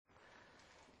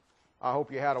I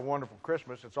hope you had a wonderful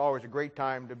Christmas. It's always a great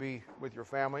time to be with your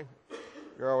family.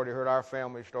 You already heard our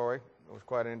family story. It was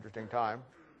quite an interesting time.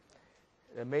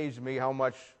 It amazed me how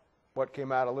much what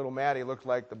came out of little Maddie looked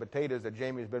like the potatoes that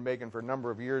Jamie's been making for a number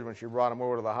of years when she brought them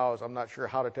over to the house. I'm not sure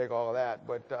how to take all of that,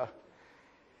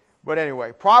 but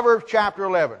anyway, Proverbs chapter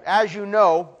 11. As you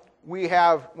know,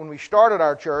 when we started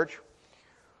our church,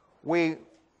 we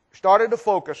started to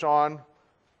focus on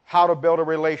how to build a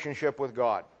relationship with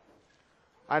God.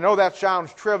 I know that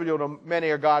sounds trivial to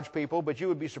many of God's people, but you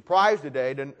would be surprised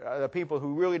today to the people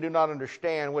who really do not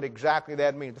understand what exactly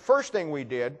that means. The first thing we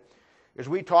did is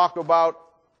we talked about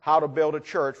how to build a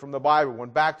church from the Bible.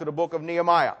 Went back to the book of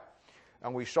Nehemiah,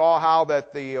 and we saw how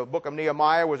that the book of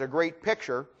Nehemiah was a great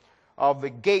picture of the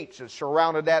gates that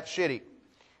surrounded that city.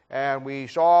 And we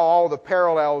saw all the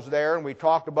parallels there, and we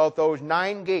talked about those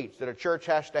 9 gates that a church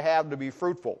has to have to be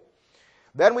fruitful.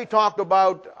 Then we talked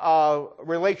about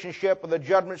relationship with the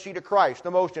judgment seat of Christ,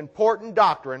 the most important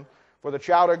doctrine for the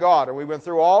child of God. And we went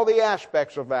through all the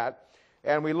aspects of that,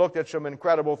 and we looked at some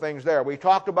incredible things there. We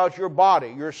talked about your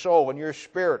body, your soul, and your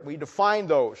spirit. We defined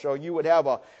those so you would have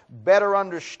a better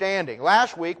understanding.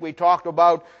 Last week we talked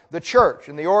about the church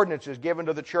and the ordinances given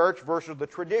to the church versus the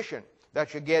tradition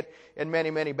that you get in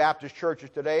many, many Baptist churches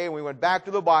today. And we went back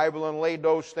to the Bible and laid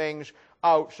those things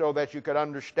out so that you could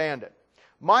understand it.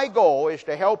 My goal is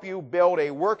to help you build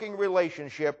a working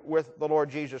relationship with the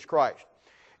Lord Jesus Christ.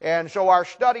 And so our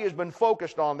study has been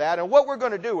focused on that. And what we're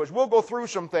going to do is we'll go through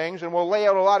some things and we'll lay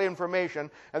out a lot of information,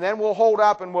 and then we'll hold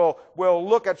up and we'll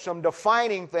look at some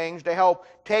defining things to help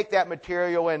take that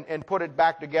material and put it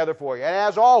back together for you. And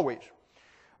as always,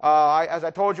 as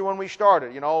I told you when we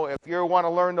started, if you want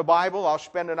to learn the Bible, I'll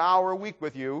spend an hour a week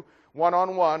with you,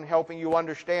 one-on-one, helping you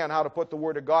understand how to put the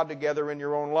Word of God together in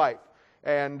your own life.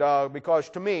 And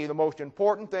because to me, the most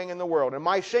important thing in the world, and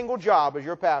my single job as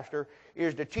your pastor,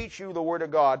 is to teach you the Word of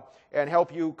God and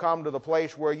help you come to the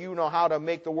place where you know how to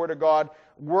make the Word of God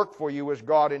work for you as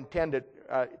God intended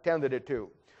it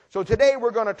to. So today we're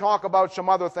going to talk about some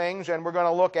other things, and we're going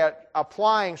to look at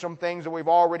applying some things that we've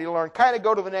already learned, kind of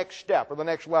go to the next step or the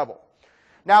next level.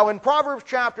 Now in Proverbs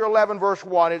chapter 11 verse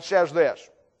 1 it says this: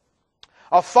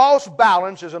 "A false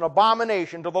balance is an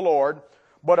abomination to the Lord,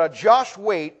 but a just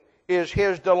weight is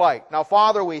His delight." Now,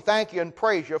 Father, we thank you and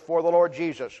praise you for the Lord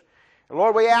Jesus. And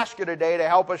Lord, we ask you today to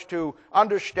help us to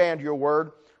understand your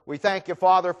word. We thank you,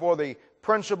 Father, for the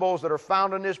principles that are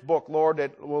found in this book, Lord,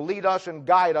 that will lead us and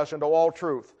guide us into all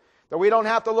truth. That we don't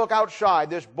have to look outside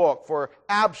this book for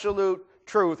absolute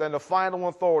truth and the final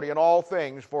authority in all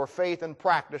things for faith and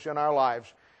practice in our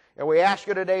lives. And we ask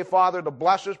you today, Father, to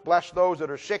bless us, bless those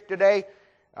that are sick today.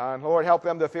 And Lord, help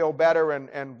them to feel better,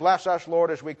 and bless us,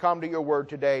 Lord, as we come to your word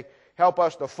today. Help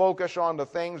us to focus on the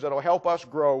things that will help us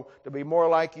grow to be more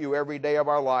like you every day of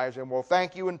our lives. And we'll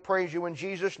thank you and praise you in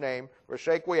Jesus' name. For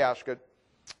sake we ask it.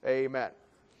 Amen.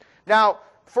 Now,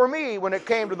 for me, when it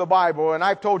came to the Bible, and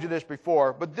I've told you this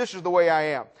before, but this is the way I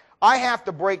am. I have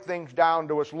to break things down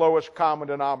to its lowest common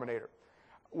denominator.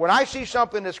 When I see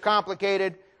something that's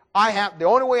complicated, the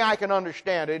only way I can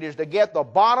understand it is to get the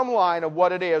bottom line of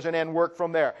what it is and then work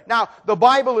from there. Now, the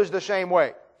Bible is the same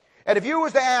way. And if you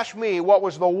was to ask me what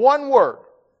was the one word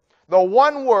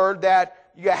that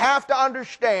you have to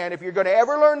understand if you're going to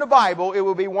ever learn the Bible, it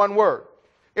will be one word.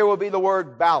 It will be the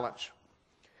word balance.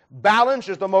 Balance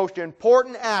is the most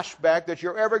important aspect that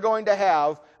you're ever going to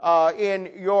have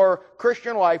in your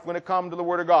Christian life when it comes to the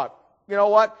Word of God. You know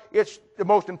what? It's the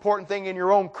most important thing in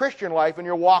your own Christian life in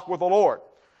your walk with the Lord.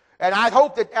 And I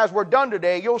hope that as we're done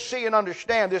today, you'll see and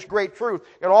understand this great truth.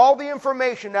 And all the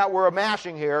information that we're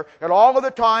amassing here, and all of the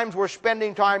times we're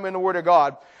spending time in the Word of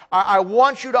God, I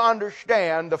want you to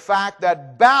understand the fact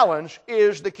that balance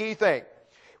is the key thing.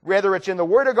 Whether it's in the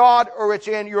Word of God or it's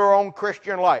in your own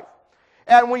Christian life.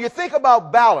 And when you think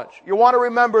about balance, you want to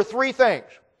remember 3 things.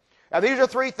 Now, these are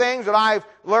 3 things that I've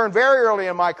learned very early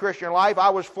in my Christian life. I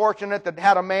was fortunate that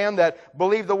had a man that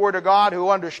believed the Word of God, who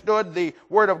understood the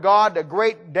Word of God to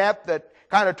great depth, that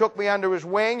kind of took me under his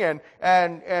wing, and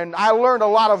I learned a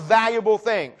lot of valuable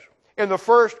things in the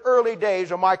first early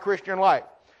days of my Christian life.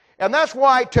 And that's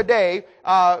why today,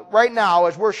 right now,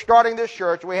 as we're starting this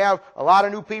church, we have a lot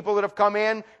of new people that have come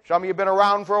in. Some of you have been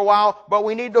around for a while, but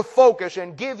we need to focus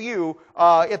and give you,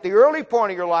 at the early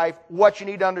point of your life, what you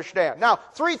need to understand. Now,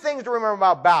 3 things to remember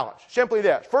about balance. Simply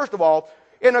this. First of all,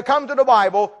 when it comes to the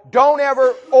Bible, don't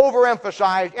ever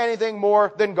overemphasize anything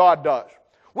more than God does.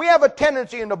 We have a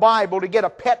tendency in the Bible to get a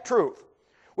pet truth.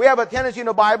 We have a tendency in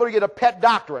the Bible to get a pet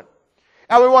doctrine.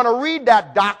 And we want to read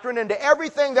that doctrine into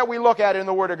everything that we look at in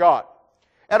the Word of God.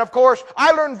 And of course,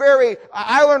 I learned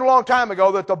a long time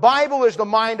ago that the Bible is the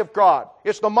mind of God.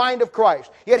 It's the mind of Christ.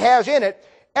 It has in it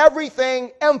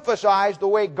everything emphasized the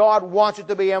way God wants it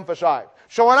to be emphasized.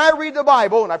 So when I read the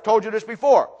Bible, and I've told you this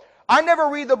before, I never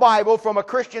read the Bible from a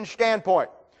Christian standpoint.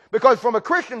 Because from a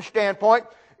Christian standpoint,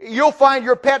 you'll find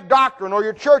your pet doctrine or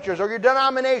your churches or your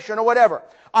denomination or whatever.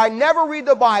 I never read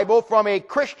the Bible from a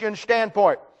Christian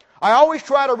standpoint. I always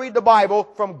try to read the Bible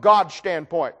from God's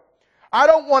standpoint. I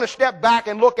don't want to step back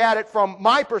and look at it from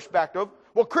my perspective.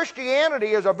 Well,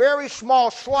 Christianity is a very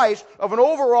small slice of an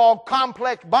overall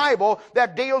complex Bible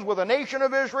that deals with the nation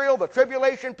of Israel, the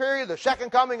tribulation period, the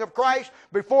second coming of Christ,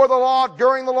 before the law,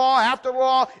 during the law, after the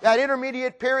law, that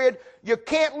intermediate period. You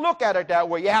can't look at it that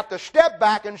way. You have to step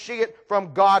back and see it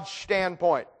from God's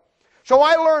standpoint. So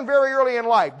I learned very early in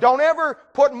life, don't ever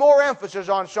put more emphasis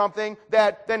on something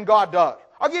than God does.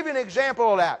 I'll give you an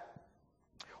example of that.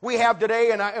 We have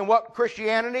today in what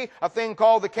Christianity, a thing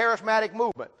called the charismatic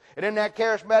movement. And in that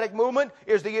charismatic movement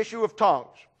is the issue of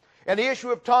tongues. And the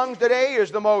issue of tongues today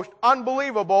is the most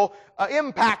unbelievable,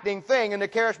 impacting thing in the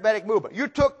charismatic movement. You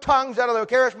took tongues out of the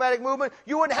charismatic movement,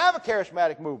 you wouldn't have a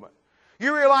charismatic movement.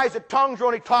 You realize that tongues are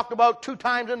only talked about 2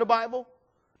 times in the Bible?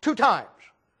 2 times.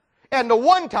 And the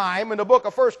one time in the book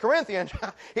of 1 Corinthians,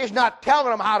 he's not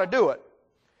telling them how to do it.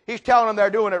 He's telling them they're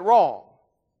doing it wrong.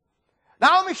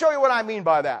 Now let me show you what I mean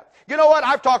by that. You know what?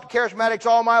 I've talked to charismatics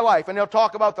all my life, and they'll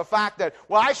talk about the fact that,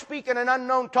 well, I speak in an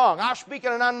unknown tongue. I speak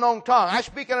in an unknown tongue. I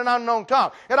speak in an unknown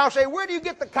tongue. And I'll say, where do you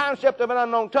get the concept of an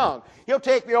unknown tongue? He'll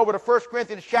take me over to 1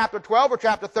 Corinthians chapter 12 or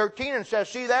chapter 13 and says,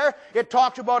 see there? It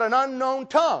talks about an unknown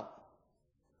tongue.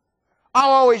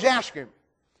 I'll always ask him,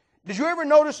 did you ever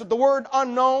notice that the word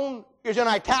unknown is in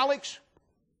italics?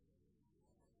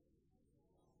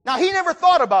 Now, he never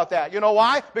thought about that. You know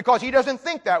why? Because he doesn't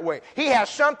think that way. He has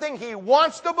something he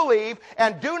wants to believe,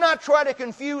 and do not try to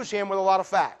confuse him with a lot of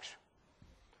facts.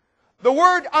 The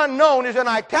word unknown is in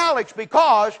italics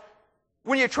because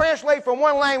when you translate from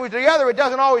one language to the other, it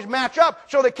doesn't always match up.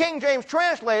 So the King James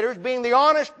translators, being the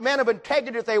honest men of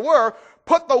integrity that they were,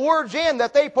 put the words in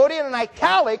that they put in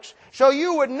italics so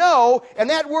you would know, and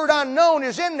that word unknown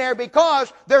is in there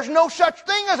because there's no such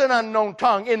thing as an unknown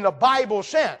tongue in the Bible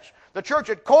sense. The church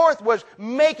at Corinth was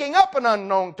making up an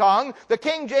unknown tongue. The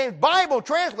King James Bible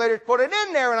translators put it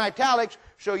in there in italics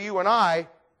so you and I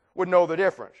would know the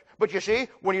difference. But you see,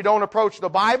 when you don't approach the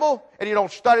Bible and you don't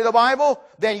study the Bible,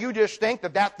 then you just think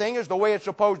that that thing is the way it's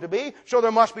supposed to be, so there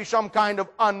must be some kind of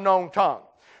unknown tongue.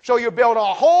 So you build a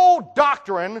whole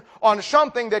doctrine on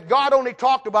something that God only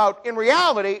talked about in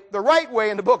reality the right way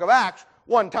in the book of Acts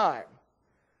one time.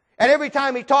 And every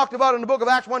time he talked about it in the book of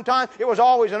Acts one time, it was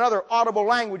always another audible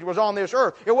language was on this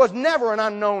earth. It was never an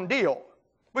unknown deal.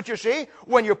 But you see,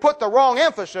 when you put the wrong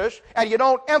emphasis, and you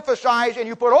don't emphasize and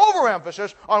you put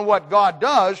overemphasis on what God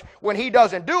does, when he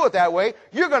doesn't do it that way,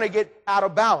 you're going to get out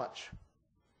of balance.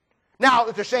 Now,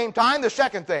 at the same time, the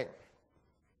second thing.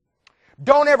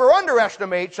 Don't ever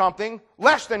underestimate something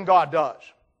less than God does.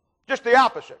 Just the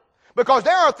opposite. Because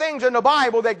there are things in the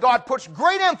Bible that God puts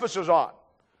great emphasis on.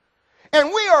 And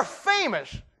we are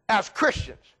famous as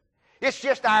Christians. It's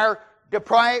just our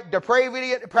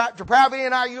depravity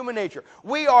in our human nature.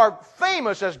 We are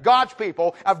famous as God's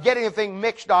people of getting a thing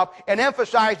mixed up and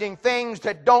emphasizing things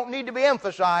that don't need to be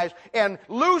emphasized and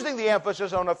losing the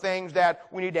emphasis on the things that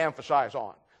we need to emphasize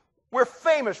on. We're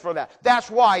famous for that.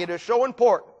 That's why it is so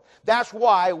important. That's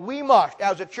why we must,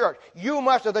 as a church, you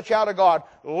must, as a child of God,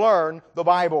 learn the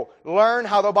Bible. Learn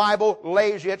how the Bible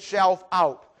lays itself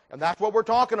out. And that's what we're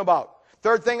talking about.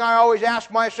 Third thing I always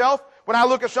ask myself when I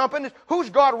look at something is,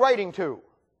 who's God writing to?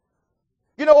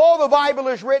 You know, all the Bible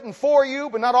is written for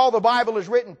you, but not all the Bible is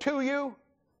written to you.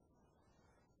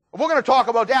 We're going to talk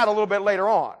about that a little bit later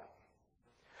on.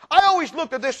 I always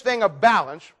looked at this thing of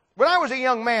balance. When I was a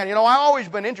young man, you know, I've always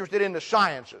been interested in the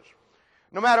sciences,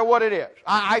 no matter what it is.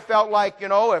 I felt like, you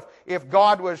know, if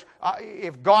God was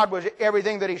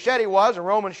everything that he said he was, and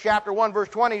Romans chapter 1 verse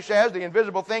 20 says, the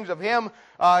invisible things of him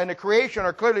in the creation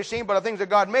are clearly seen by the things that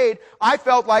God made, I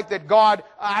felt like that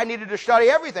I needed to study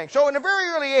everything. So in a very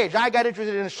early age, I got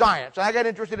interested in science, and I got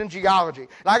interested in geology,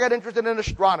 and I got interested in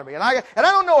astronomy, and I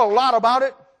don't know a lot about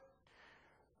it.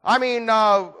 I mean,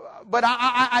 but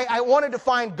I wanted to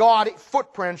find God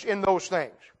footprints in those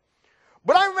things.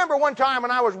 But I remember one time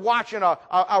when I was watching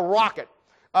a rocket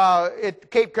at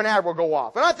Cape Canaveral go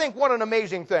off. And I think, what an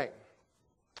amazing thing.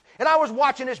 And I was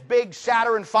watching this big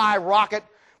Saturn V rocket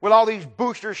with all these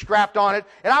boosters strapped on it.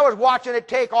 And I was watching it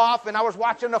take off, and I was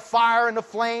watching the fire and the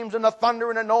flames and the thunder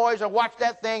and the noise. I watched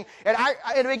that thing. And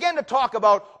I began to talk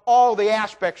about all the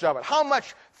aspects of it. How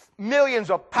much millions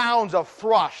of pounds of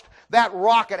thrust that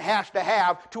rocket has to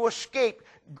have to escape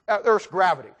Earth's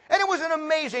gravity. And it was an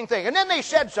amazing thing. And then they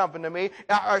said something to me,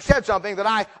 said something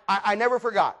that I never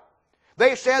forgot.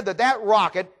 They said that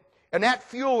rocket and that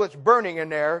fuel that's burning in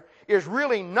there is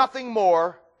really nothing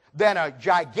more than a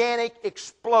gigantic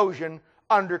explosion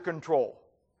under control.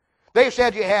 They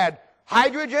said you had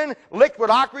hydrogen, liquid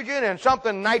oxygen, and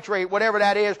something nitrate, whatever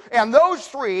that is, and those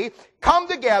three come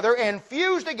together and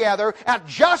fuse together at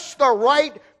just the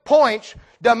right points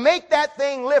to make that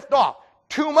thing lift off.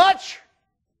 Too much?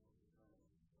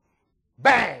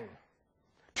 Bang.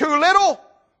 Too little?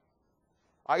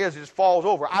 I guess it just falls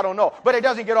over. I don't know. But it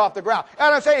doesn't get off the ground.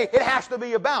 And I'm saying it has to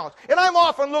be a balance. And I've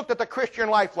often looked at the Christian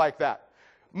life like that.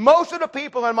 Most of the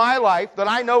people in my life that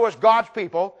I know as God's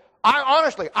people,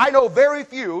 I know very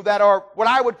few that are what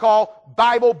I would call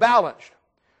Bible balanced.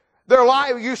 Their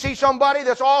life, you see somebody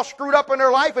that's all screwed up in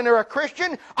their life and they're a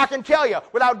Christian, I can tell you,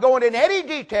 without going into any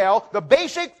detail, the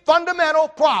basic fundamental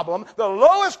problem, the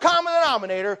lowest common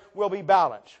denominator, will be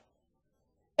balance.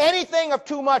 Anything of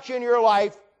too much in your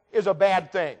life is a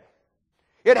bad thing.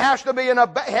 It has to be in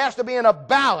a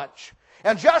balance.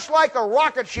 And just like a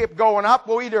rocket ship going up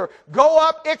will either go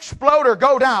up, explode, or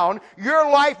go down,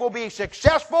 your life will be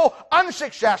successful,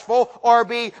 unsuccessful, or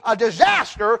be a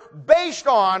disaster based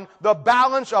on the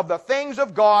balance of the things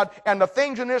of God and the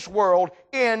things in this world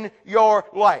in your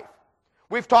life.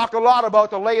 We've talked a lot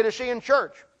about the Laodicean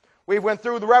church. We went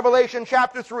through the Revelation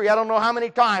chapter 3, I don't know how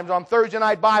many times, on Thursday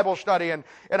night Bible study and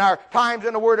our times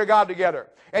in the Word of God together.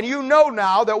 And you know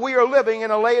now that we are living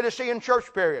in a Laodicean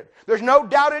church period. There's no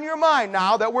doubt in your mind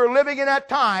now that we're living in that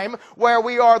time where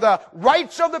we are the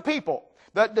rights of the people,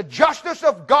 the justice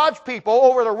of God's people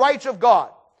over the rights of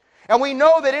God. And we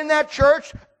know that in that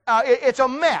church, it's a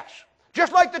mess.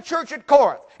 Just like the church at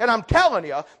Corinth. And I'm telling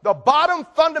you, the bottom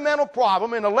fundamental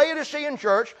problem in the Laodicean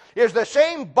church is the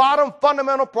same bottom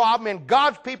fundamental problem in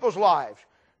God's people's lives.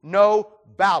 No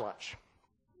balance.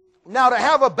 Now, to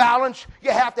have a balance,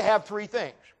 you have to have three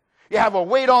things. You have a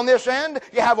weight on this end,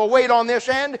 you have a weight on this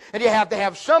end, and you have to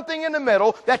have something in the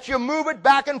middle that you move it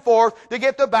back and forth to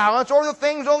get the balance, or the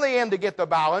things on the end to get the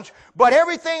balance. But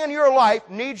everything in your life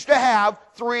needs to have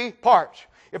three parts.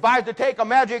 If I had to take a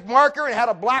magic marker and had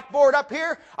a blackboard up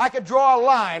here, I could draw a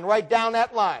line right down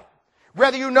that line.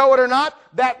 Whether you know it or not,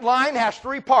 that line has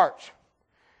three parts.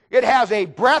 It has a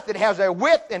breadth, it has a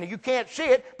width, and you can't see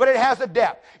it, but it has a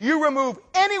depth. You remove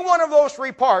any one of those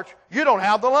three parts, you don't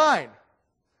have the line.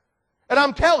 And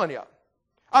I'm telling you,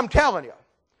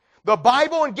 the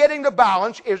Bible and getting the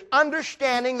balance is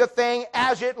understanding the thing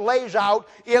as it lays out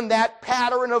in that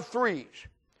pattern of threes.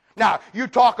 Now, you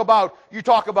talk about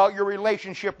your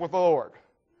relationship with the Lord.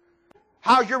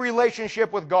 How's your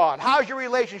relationship with God? How's your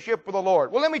relationship with the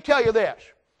Lord? Well, let me tell you this.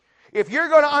 If you're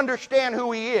going to understand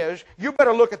who He is, you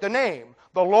better look at the name.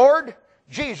 The Lord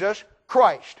Jesus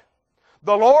Christ.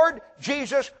 The Lord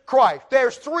Jesus Christ.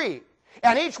 There's three.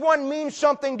 And each one means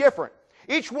something different.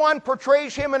 Each one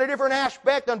portrays Him in a different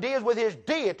aspect and deals with His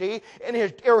deity and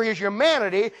His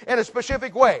humanity in a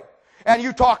specific way. And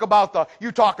you talk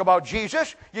about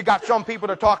Jesus. You got some people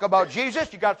to talk about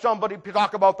Jesus. You got somebody to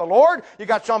talk about the Lord. You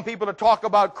got some people to talk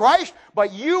about Christ.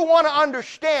 But you want to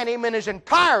understand Him in His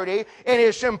entirety, in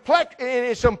His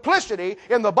simplicity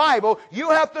in the Bible.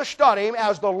 You have to study Him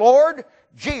as the Lord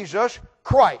Jesus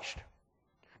Christ.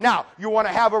 Now, you want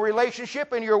to have a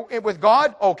relationship with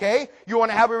God? Okay. You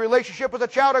want to have a relationship with a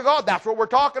child of God? That's what we're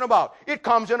talking about. It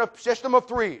comes in a system of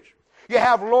threes. You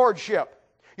have lordship.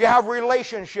 You have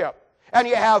relationship. And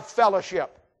you have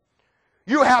fellowship.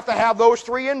 You have to have those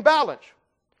three in balance.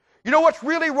 You know what's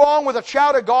really wrong with a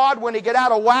child of God when they get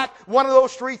out of whack? One of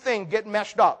those three things get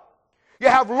messed up. You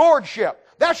have lordship.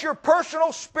 That's your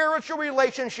personal spiritual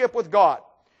relationship with God.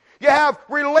 You have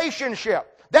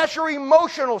relationship. That's your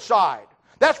emotional side.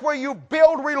 That's where you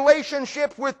build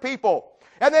relationships with people.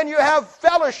 And then you have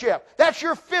fellowship. That's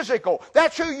your physical.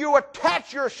 That's who you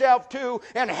attach yourself to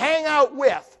and hang out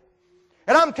with.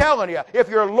 And I'm telling you, if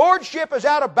your lordship is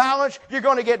out of balance, you're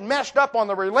going to get messed up on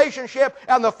the relationship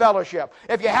and the fellowship.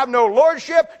 If you have no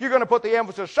lordship, you're going to put the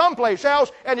emphasis someplace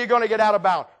else, and you're going to get out of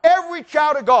balance. Every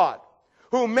child of God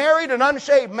who married an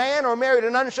unsaved man or married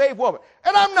an unsaved woman,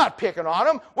 and I'm not picking on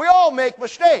them, we all make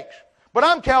mistakes. But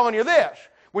I'm telling you this,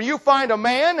 when you find a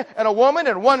man and a woman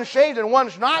and one's saved and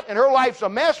one's not, and her life's a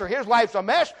mess or his life's a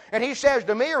mess, and he says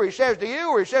to me or he says to you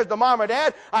or he says to mom or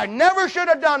dad, I never should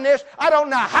have done this, I don't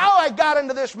know how I got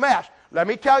into this mess. Let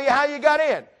me tell you how you got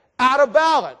in. Out of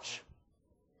balance.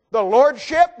 The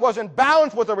lordship wasn't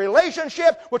balanced with the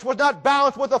relationship, which was not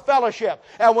balanced with the fellowship.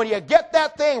 And when you get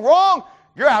that thing wrong,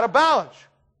 you're out of balance.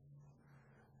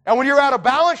 And when you're out of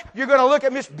balance, you're going to look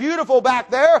at Miss Beautiful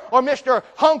back there or Mr.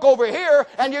 Hunk over here,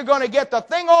 and you're going to get the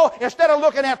thing all, instead of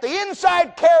looking at the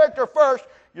inside character first,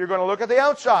 you're going to look at the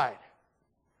outside.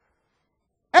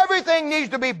 Everything needs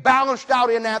to be balanced out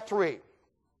in that three.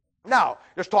 Now,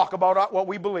 let's talk about what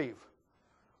we believe.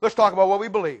 Let's talk about what we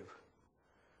believe.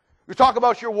 We talk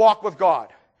about your walk with God.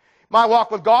 My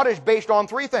walk with God is based on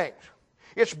three things.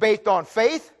 It's based on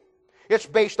faith, it's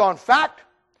based on fact,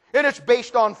 and it's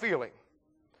based on feeling.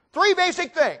 Three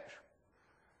basic things.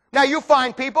 Now you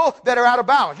find people that are out of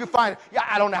balance. You find,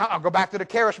 I don't know how, I'll go back to the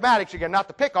charismatics again, not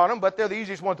to pick on them, but they're the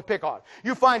easiest ones to pick on.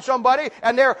 You find somebody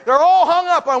and they're all hung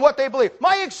up on what they believe.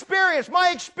 My experience,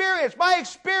 my experience, my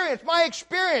experience, my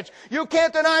experience. You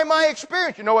can't deny my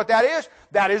experience. You know what that is?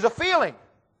 That is a feeling.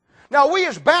 Now we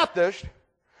as Baptists,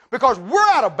 because we're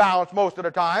out of balance most of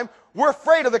the time, we're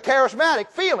afraid of the charismatic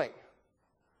feeling.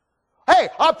 Hey,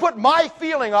 I'll put my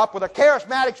feeling up with a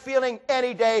charismatic feeling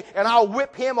any day, and I'll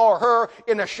whip him or her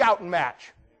in a shouting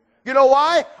match. You know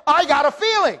why? I got a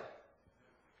feeling.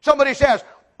 Somebody says,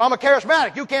 I'm a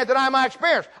charismatic. You can't deny my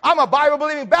experience. I'm a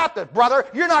Bible-believing Baptist. Brother,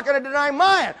 you're not going to deny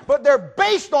mine. But they're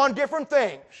based on different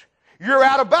things. You're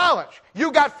out of balance.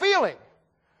 You got feeling.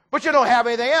 But you don't have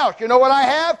anything else. You know what I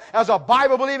have as a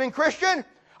Bible-believing Christian?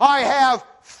 I have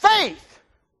faith.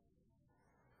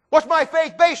 What's my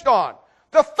faith based on?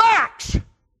 The facts.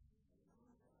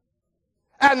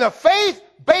 And the faith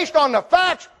based on the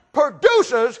facts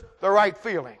produces the right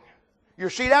feeling. You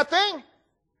see that thing?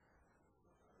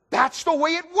 That's the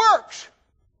way it works.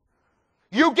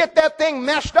 You get that thing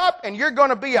messed up and you're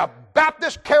going to be a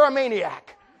Baptist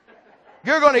charismaniac.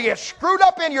 You're going to get screwed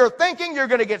up in your thinking, you're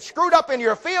going to get screwed up in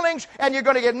your feelings, and you're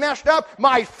going to get messed up.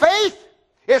 My faith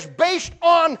is based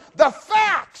on the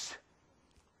facts.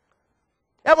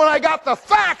 And when I got the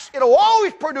facts, it'll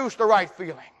always produce the right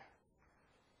feeling.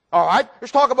 All right,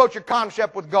 let's talk about your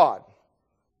concept with God.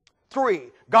 Three,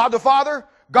 God the Father,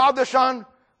 God the Son,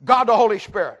 God the Holy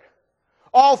Spirit.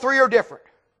 All three are different,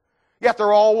 yet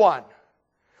they're all one.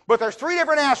 But there's three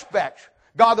different aspects.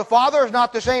 God the Father is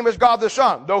not the same as God the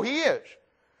Son, though He is.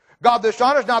 God the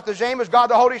Son is not the same as God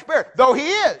the Holy Spirit, though He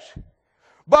is.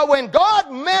 But when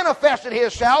God manifested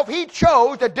Himself, He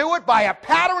chose to do it by a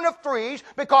pattern of threes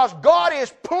because God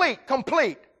is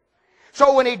complete.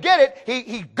 So when He did it,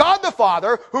 He God the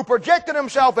Father, who projected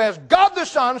Himself as God the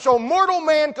Son, so mortal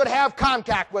man could have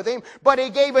contact with Him, but He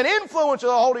gave an influence of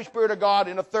the Holy Spirit of God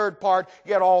in the third part,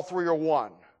 yet all three are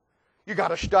one. You got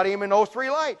to study Him in those three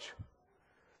lights.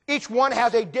 Each one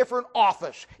has a different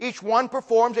office. Each one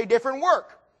performs a different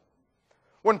work.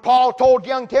 When Paul told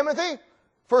young Timothy,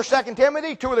 1st, 2nd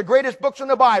Timothy, two of the greatest books in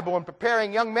the Bible in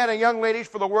preparing young men and young ladies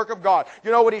for the work of God.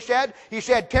 You know what he said? He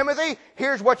said, Timothy,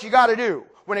 here's what you got to do.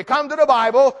 When it comes to the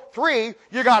Bible, three,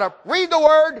 you got to read the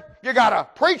Word, you got to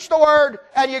preach the Word,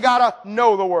 and you got to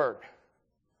know the Word.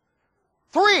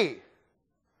 Three.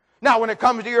 Now, when it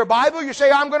comes to your Bible, you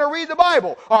say, I'm going to read the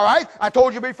Bible. All right, I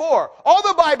told you before, all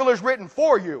the Bible is written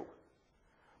for you,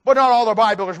 but not all the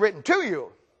Bible is written to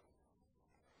you.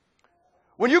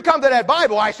 When you come to that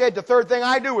Bible, I said the third thing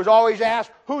I do is always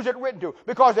ask, who's it written to?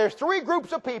 Because there's three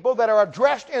groups of people that are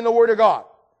addressed in the Word of God.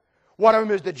 One of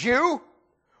them is the Jew,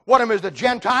 one of them is the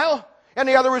Gentile, and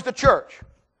the other is the church.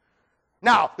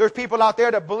 Now, there's people out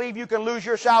there that believe you can lose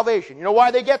your salvation. You know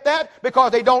why they get that?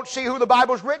 Because they don't see who the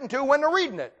Bible's written to when they're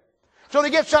reading it. So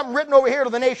they get something written over here to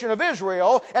the nation of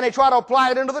Israel, and they try to apply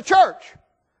it into the church.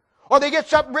 Or they get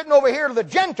something written over here to the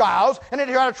Gentiles, and they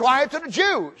try to apply it to the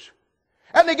Jews.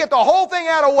 And they get the whole thing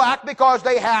out of whack because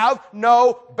they have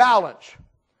no balance.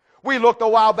 We looked a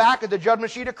while back at the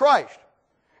judgment seat of Christ.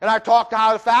 And I talked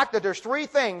about the fact that there's three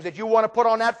things that you want to put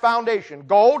on that foundation.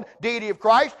 Gold, deity of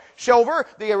Christ. Silver,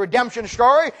 the redemption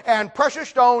story. And precious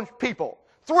stones, people.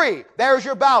 Three, there's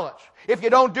your balance. If you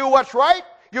don't do what's right,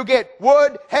 you get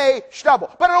wood, hay, stubble.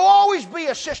 But it'll always be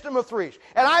a system of threes.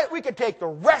 And we could take the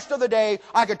rest of the day,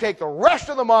 I could take the rest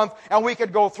of the month, and we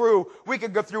could go through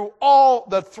all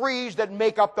the threes that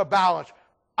make up the balance.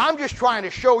 I'm just trying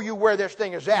to show you where this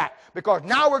thing is at, because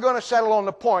now we're going to settle on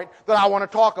the point that I want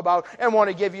to talk about and want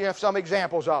to give you some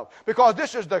examples of. Because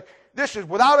this is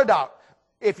without a doubt,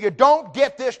 if you don't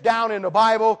get this down in the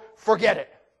Bible, forget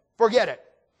it. Forget it.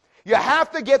 You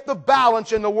have to get the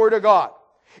balance in the Word of God.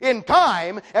 In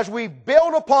time, as we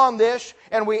build upon this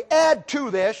and we add to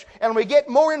this and we get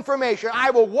more information,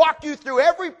 I will walk you through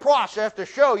every process to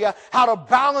show you how to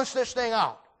balance this thing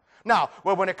out. Now,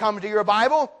 when it comes to your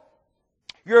Bible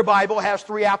has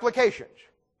three applications.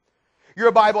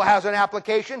 Your Bible has an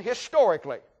application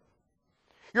historically.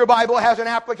 Your Bible has an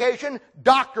application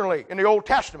doctrinally in the Old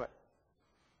Testament.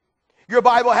 Your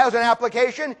Bible has an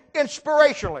application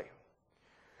inspirationally.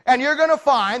 And you're going to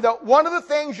find that one of the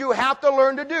things you have to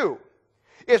learn to do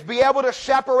is be able to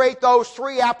separate those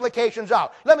three applications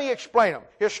out. Let me explain them.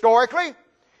 Historically,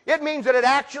 it means that it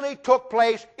actually took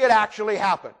place, it actually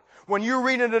happened. When you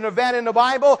read an event in the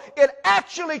Bible, it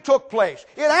actually took place.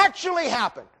 It actually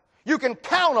happened. You can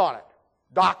count on it.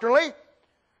 Doctrinally,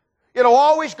 it'll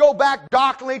always go back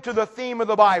doctrinally to the theme of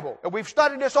the Bible. And we've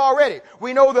studied this already.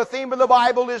 We know the theme of the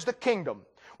Bible is the kingdom.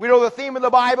 We know the theme of the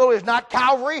Bible is not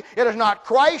Calvary, it is not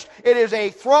Christ, it is a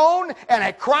throne and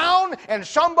a crown, and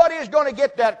somebody is going to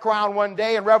get that crown one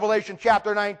day in Revelation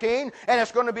chapter 19, and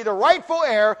it's going to be the rightful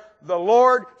heir, the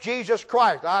Lord Jesus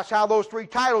Christ. That's how those three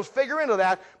titles figure into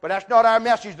that, but that's not our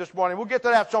message this morning. We'll get to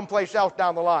that someplace else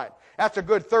down the line. That's a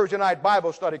good Thursday night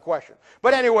Bible study question.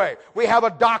 But anyway, we have a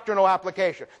doctrinal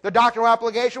application. The doctrinal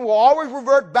application will always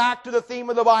revert back to the theme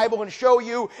of the Bible and show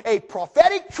you a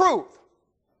prophetic truth.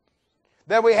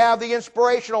 Then we have the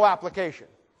inspirational application.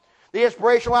 The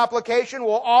inspirational application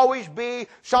will always be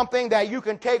something that you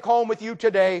can take home with you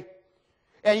today,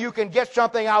 and you can get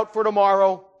something out for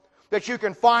tomorrow, that you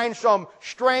can find some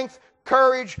strength,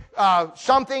 courage,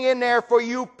 something in there for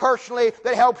you personally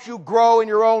that helps you grow in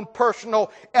your own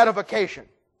personal edification.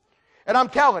 And I'm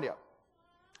telling you,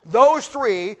 those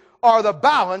three are the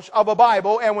balance of a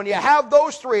Bible, and when you have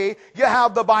those three, you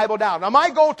have the Bible down. Now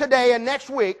my goal today and next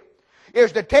week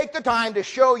is to take the time to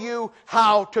show you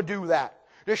how to do that.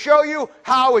 To show you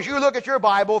how, as you look at your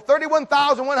Bible,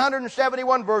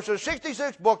 31,171 verses,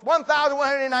 66 books,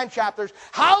 1,189 chapters,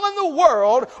 how in the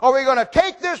world are we going to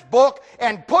take this book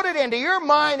and put it into your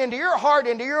mind, into your heart,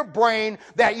 into your brain,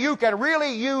 that you can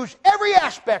really use every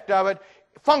aspect of it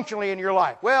functionally in your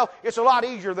life? Well, it's a lot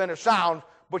easier than it sounds,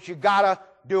 but you got to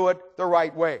do it the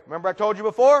right way. Remember I told you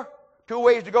before? 2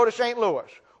 ways to go to St.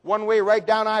 Louis. One way right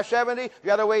down I-70, the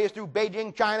other way is through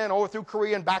Beijing, China, and over through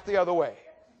Korea and back the other way.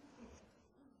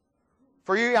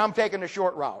 For you, I'm taking the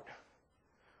short route.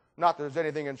 Not that there's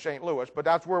anything in St. Louis, but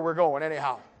that's where we're going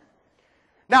anyhow.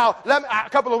 Now, a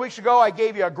couple of weeks ago, I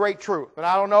gave you a great truth. And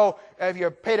I don't know if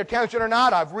you paid attention or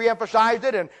not. I've re-emphasized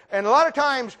it. And a lot of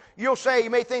times, you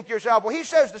may think to yourself, well, he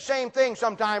says the same thing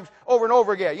sometimes over and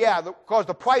over again. Yeah, because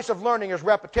the price of learning is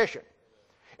repetition.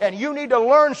 And you need to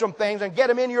learn some things and get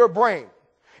them in your brain.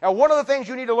 And one of the things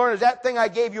you need to learn is that thing I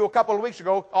gave you a couple of weeks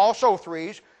ago, also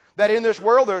threes, that in this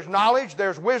world there's knowledge,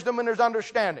 there's wisdom, and there's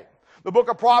understanding. The book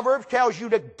of Proverbs tells you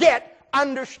to get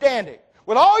understanding.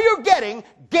 With all you're getting,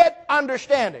 get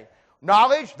understanding.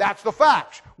 Knowledge, that's the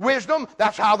facts. Wisdom,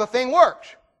 that's how the thing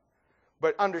works.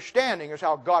 But understanding is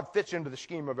how God fits into the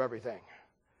scheme of everything.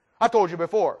 I told you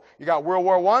before, you got World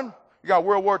War I, you got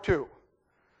World War II.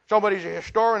 Somebody's a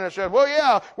historian and said, well,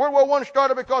 yeah, World War I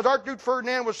started because Archduke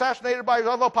Ferdinand was assassinated by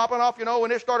Oswald Popanov,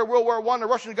 when it started World War I, the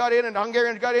Russians got in and the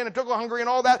Hungarians got in and took Hungary and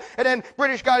all that, and then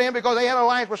British got in because they had an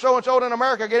alliance with so-and-so, and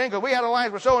America got in because we had an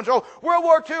alliance with so-and-so. World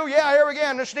War II, yeah, here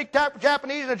again, the sneak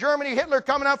Japanese and Germany, Hitler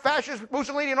coming out, fascist,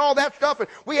 Mussolini and all that stuff, and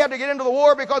we had to get into the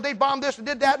war because they bombed this and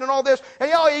did that and all this, and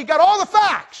you got all the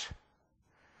facts.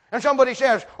 And somebody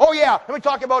says, oh yeah, let me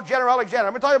talk about General Alexander,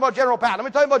 let me tell you about General Patton, let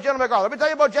me tell you about General MacArthur, let me tell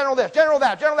you about General this, General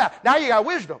that, General that. Now you got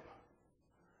wisdom.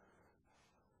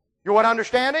 You want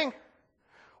understanding?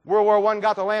 World War I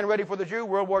got the land ready for the Jew,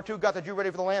 World War II got the Jew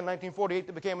ready for the land, 1948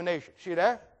 they became a nation. See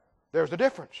that? There's the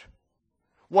difference.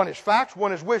 One is facts,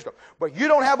 one is wisdom. But you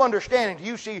don't have understanding till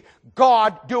you see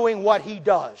God doing what He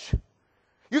does.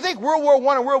 You think World War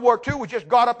I and World War II was just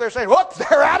God up there saying, whoops,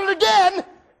 they're at it again.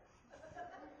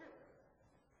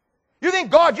 You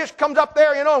think God just comes up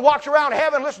there, and walks around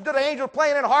heaven, listens to the angels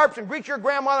playing in harps and greets your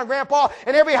grandmother and grandpa,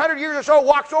 and every 100 years or so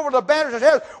walks over to the banners and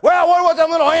says, well, what was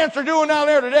them little ants are doing down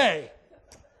there today?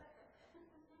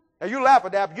 Now, you laugh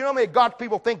at that, but you know how many God's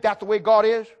people think that's the way God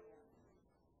is?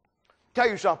 Tell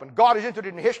you something. God is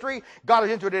interested in history. God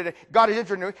is interested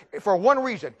in for one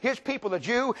reason. His people, the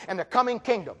Jew, and the coming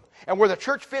kingdom. And where the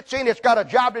church fits in, it's got a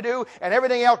job to do, and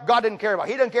everything else God didn't care about.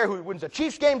 He didn't care who wins the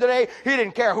Chiefs game today. He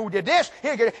didn't care who did this.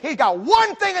 He's got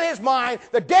one thing in his mind,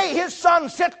 the day his son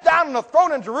sits down on the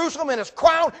throne in Jerusalem and is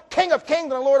crowned King of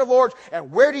Kings and Lord of Lords. And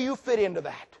where do you fit into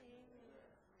that?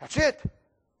 That's it.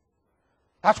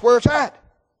 That's where it's at.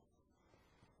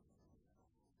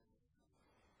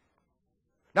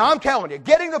 Now I'm telling you,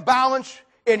 getting the balance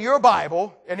in your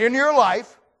Bible and in your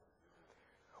life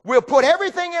will put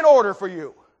everything in order for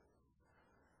you.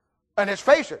 And let's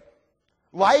face it,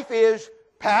 life is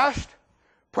past,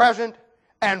 present,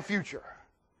 and future.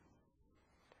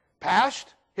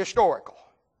 Past, historical.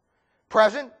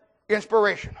 Present,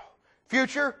 inspirational.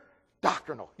 Future,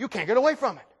 doctrinal. You can't get away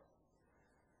from it.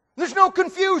 There's no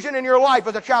confusion in your life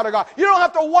as a child of God. You don't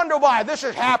have to wonder why this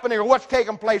is happening or what's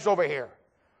taking place over here.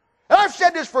 And I've said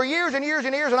this for years and years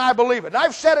and years, and I believe it. And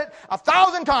I've said it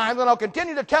 1,000 times, and I'll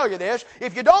continue to tell you this.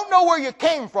 If you don't know where you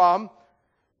came from,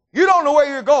 you don't know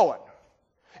where you're going.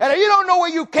 And if you don't know where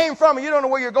you came from and you don't know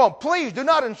where you're going, please do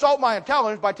not insult my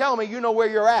intelligence by telling me you know where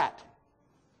you're at.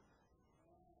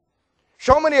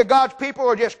 So many of God's people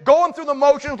are just going through the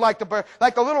motions like the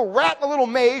little rat in the little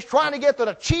maze, trying to get to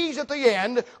the cheese at the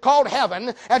end called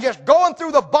heaven, and just going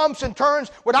through the bumps and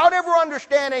turns without ever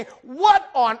understanding what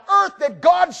on earth did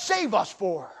God save us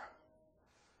for.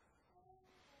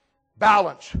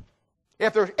 Balance.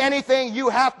 If there's anything you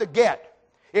have to get,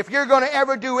 if you're going to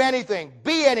ever do anything,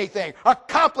 be anything,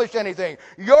 accomplish anything,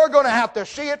 you're going to have to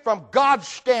see it from God's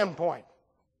standpoint.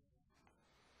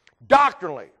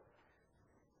 Doctrinally,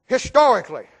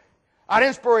 historically, and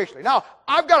inspirationally. Now,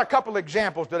 I've got a couple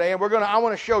examples today, and I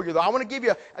want to show you, though. I want to give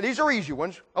you, these are easy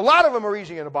ones. A lot of them are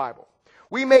easy in the Bible.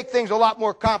 We make things a lot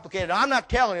more complicated. I'm not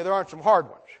telling you there aren't some hard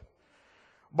ones.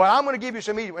 But I'm going to give you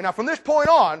some easy ones. Now, from this point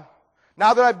on,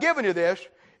 now that I've given you this,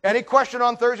 any question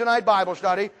on Thursday night Bible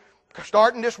study,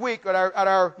 starting this week at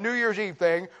our New Year's Eve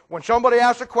thing, when somebody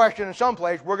asks a question in some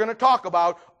place, we're going to talk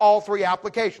about all three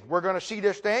applications. We're going to see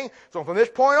this thing. So from this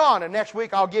point on, and next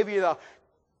week I'll give you the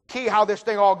key how this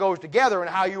thing all goes together and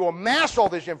how you amass all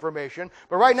this information.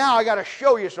 But right now I got to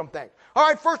show you some things. All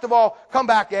right, first of all, come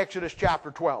back to Exodus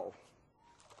chapter 12.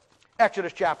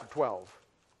 Exodus chapter 12.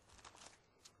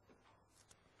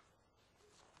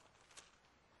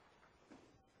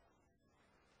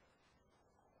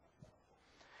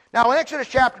 Now in Exodus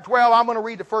chapter 12, I'm going to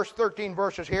read the first 13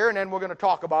 verses here, and then we're going to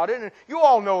talk about it. And you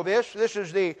all know this. This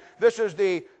is the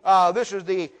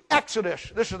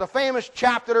Exodus. This is the famous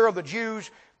chapter of the Jews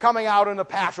coming out in the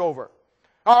Passover.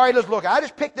 All right, let's look. I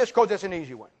just picked this because it's an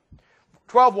easy one.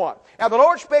 12:1. And the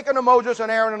Lord spake unto Moses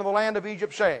and Aaron in the land of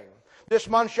Egypt, saying, This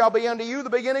month shall be unto you the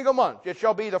beginning of months. It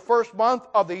shall be the first month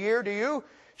of the year to you.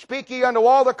 Speak ye unto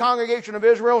all the congregation of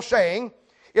Israel, saying,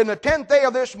 In the 10th day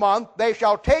of this month they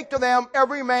shall take to them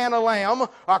every man a lamb,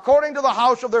 according to the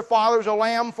house of their fathers, a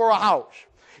lamb for a house.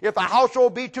 If the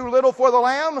household be too little for the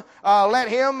lamb, let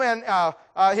him and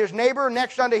his neighbor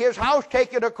next unto his house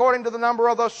take it according to the number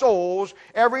of the souls,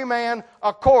 every man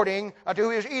according to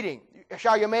his eating.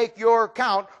 Shall you make your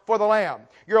count for the lamb.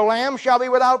 Your lamb shall be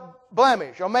without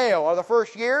blemish, a male of the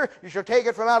first year. You shall take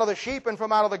it from out of the sheep and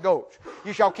from out of the goats.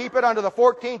 You shall keep it unto the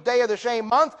 14th day of the same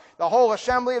month. The whole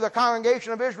assembly of the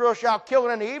congregation of Israel shall kill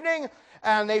it in the evening.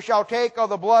 And they shall take of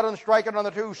the blood and strike it on the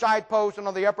two side posts and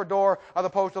on the upper door of the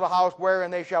post of the house,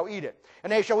 wherein they shall eat it.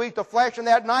 And they shall eat the flesh in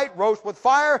that night, roast with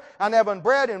fire, unleavened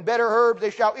bread, and bitter herbs they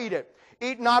shall eat it.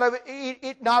 Eat not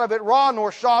of it raw,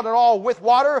 nor sod at all with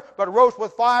water, but roast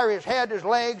with fire his head, his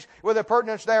legs, with the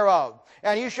purtenance thereof.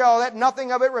 And ye shall let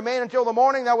nothing of it remain until the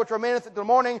morning. That which remaineth until the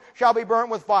morning shall be burnt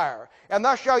with fire. And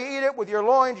thus shall ye eat it with your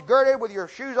loins girded, with your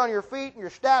shoes on your feet, and your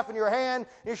staff in your hand.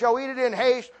 You shall eat it in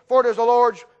haste, for it is the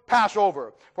Lord's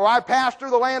Passover. For I passed through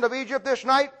the land of Egypt this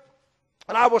night,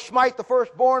 and I will smite the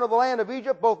firstborn of the land of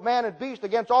Egypt, both man and beast,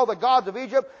 against all the gods of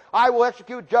Egypt. I will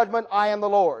execute judgment. I am the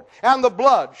Lord. And the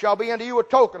blood shall be unto you a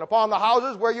token upon the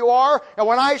houses where you are. And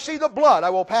when I see the blood, I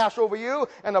will pass over you,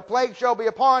 and the plague shall be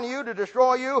upon you to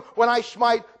destroy you when I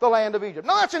smite the land of Egypt.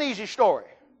 Now that's an easy story.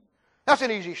 That's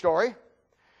an easy story.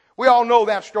 We all know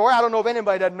that story. I don't know if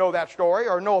anybody doesn't know that story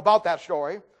or know about that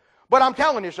story. But I'm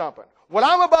telling you something. What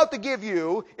I'm about to give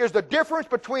you is the difference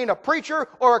between a preacher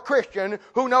or a Christian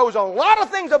who knows a lot of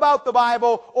things about the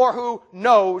Bible or who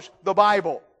knows the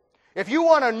Bible. If you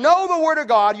want to know the Word of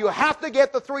God, you have to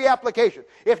get the three applications.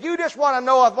 If you just want to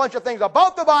know a bunch of things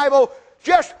about the Bible,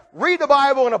 just read the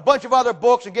Bible and a bunch of other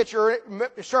books and get your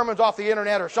sermons off the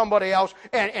internet or somebody else,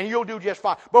 and you'll do just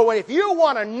fine. But if you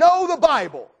want to know the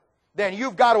Bible, then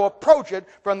you've got to approach it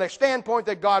from the standpoint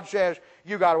that God says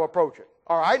you've got to approach it.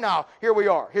 All right, now, here we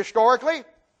are. Historically,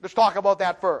 let's talk about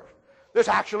that first. This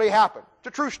actually happened. It's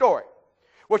a true story.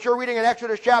 What you're reading in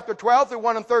Exodus chapter 12 through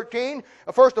 1 and 13,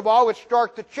 first of all, it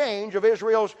starts the change of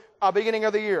Israel's beginning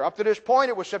of the year. Up to this point,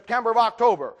 it was September of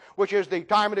October, which is the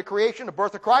time of the creation, the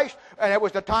birth of Christ, and it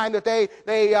was the time that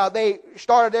they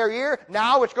started their year.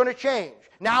 Now it's going to change.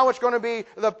 Now it's going to be,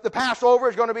 the Passover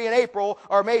is going to be in April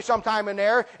or May sometime in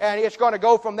there, and it's going to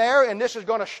go from there, and this is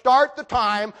going to start the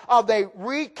time of they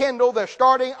rekindle the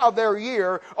starting of their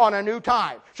year on a new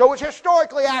time. So it's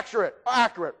historically accurate,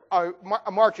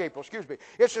 March, April, excuse me.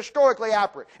 It's historically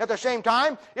accurate. At the same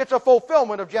time, it's a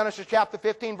fulfillment of Genesis chapter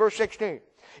 15, verse 16.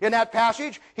 In that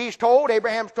passage,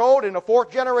 Abraham's told, in the fourth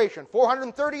generation,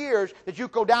 430 years that you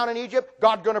go down in Egypt,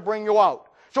 God's going to bring you out.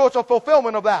 So it's a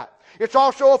fulfillment of that. It's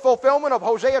also a fulfillment of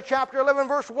Hosea chapter 11,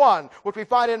 verse 1, which we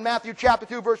find in Matthew chapter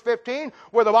 2, verse 15,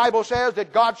 where the Bible says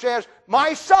that God says,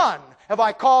 My son have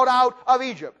I called out of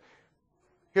Egypt.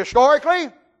 Historically,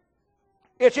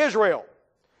 it's Israel.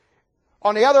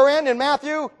 On the other end, in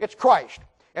Matthew, it's Christ.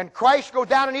 And Christ goes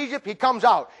down in Egypt, He comes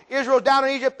out. Israel's down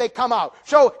in Egypt, they come out.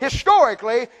 So,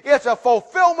 historically, it's a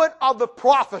fulfillment of the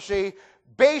prophecy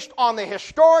based on the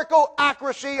historical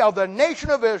accuracy of the nation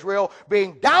of Israel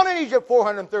being down in Egypt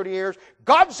 430 years,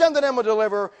 God sending them a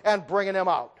deliverer and bringing them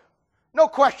out. No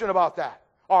question about that.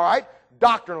 All right?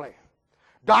 Doctrinally.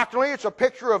 Doctrinally, it's a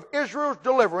picture of Israel's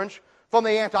deliverance from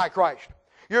the Antichrist.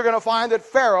 You're going to find that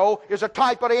Pharaoh is a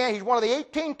type of the Antichrist. He's one of the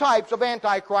 18 types of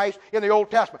Antichrist in the Old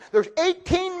Testament. There's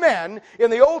 18 men in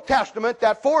the Old Testament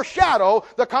that foreshadow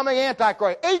the coming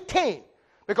Antichrist. 18.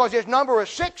 Because his number is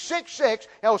 666.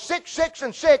 6, 6,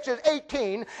 and 6 is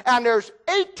 18. And there's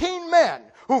 18 men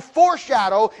who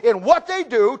foreshadow in what they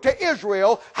do to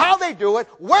Israel, how they do it,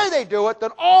 where they do it,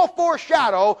 that all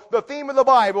foreshadow the theme of the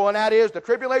Bible, and that is the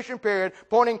tribulation period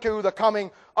pointing to the coming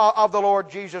of the Lord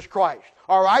Jesus Christ.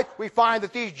 All right? We find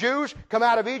that these Jews come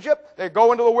out of Egypt, they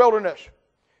go into the wilderness.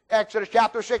 Exodus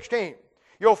chapter 16.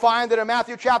 You'll find that in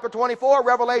Matthew chapter 24,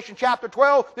 Revelation chapter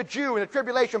 12, the Jew in the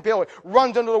tribulation period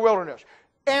runs into the wilderness.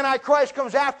 Antichrist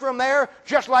comes after him there,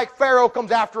 just like Pharaoh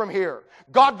comes after him here.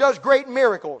 God does great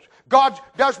miracles. God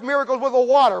does miracles with the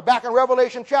water. Back in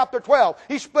Revelation chapter 12,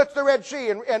 He splits the Red Sea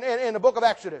in the book of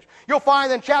Exodus. You'll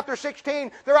find in chapter 16,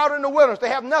 they're out in the wilderness. They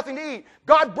have nothing to eat.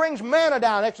 God brings manna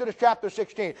down, Exodus chapter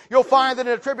 16. You'll find that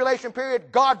in the tribulation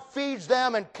period, God feeds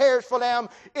them and cares for them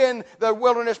in the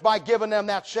wilderness by giving them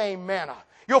that same manna.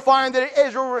 You'll find that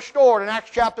Israel restored in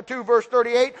Acts chapter 2, verse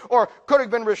 38, or could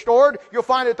have been restored. You'll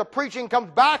find that the preaching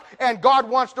comes back, and God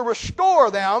wants to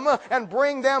restore them and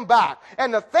bring them back.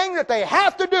 And the thing that they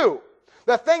have to do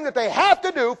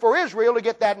for Israel to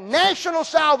get that national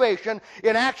salvation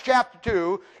in Acts chapter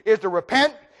 2 is to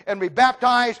repent and be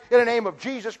baptized in the name of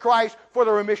Jesus Christ for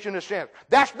the remission of sins.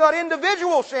 That's not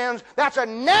individual sins. That's a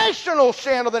national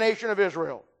sin of the nation of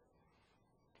Israel.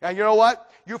 And you know what?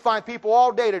 You find people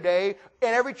all day today in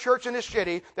every church in this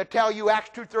city that tell you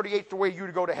Acts 2:38 is the way you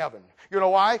to go to heaven. You know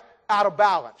why? Out of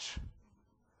balance.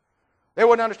 They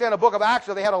wouldn't understand the book of Acts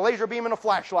if they had a laser beam and a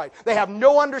flashlight. They have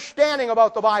no understanding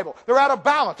about the Bible. They're out of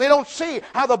balance. They don't see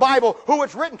how the Bible, who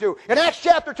it's written to. In Acts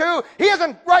chapter 2, he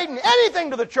isn't writing anything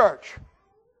to the church.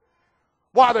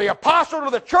 Why, the apostle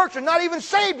to the church is not even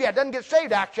saved yet. Doesn't get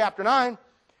saved, Acts chapter 9.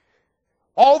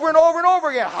 Over and over and over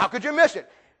again. How could you miss it?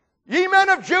 Ye men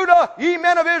of Judah, ye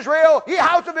men of Israel, ye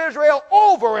house of Israel,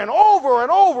 over and over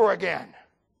and over again.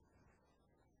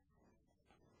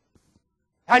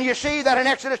 And you see that in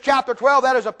Exodus chapter 12,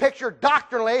 that is a picture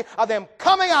doctrinally of them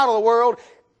coming out of the world,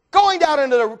 going down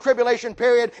into the tribulation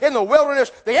period in the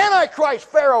wilderness, the Antichrist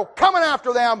Pharaoh coming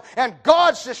after them, and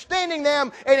God sustaining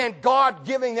them, and then God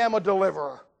giving them a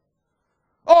deliverer.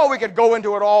 Oh, we could go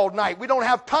into it all night. We don't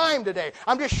have time today.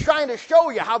 I'm just trying to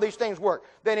show you how these things work.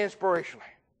 Then inspirationally.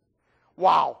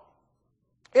 Wow.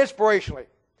 Inspirationally.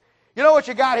 You know what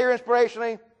you got here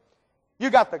inspirationally?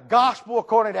 You got the gospel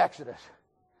according to Exodus.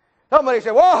 Somebody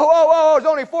said, whoa, there's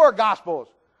only 4 gospels.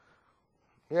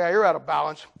 Yeah, you're out of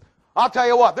balance. I'll tell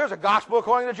you what, there's a gospel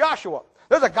according to Joshua.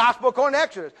 There's a gospel according to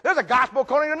Exodus. There's a gospel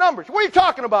according to Numbers. What are you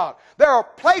talking about? There are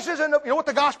places in the, you know what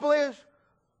the gospel is?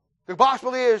 The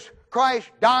gospel is Christ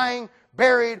dying,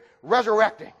 buried,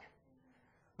 resurrecting.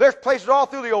 There's places all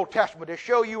through the Old Testament that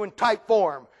show you in type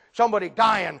form somebody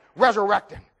dying,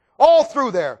 resurrecting. All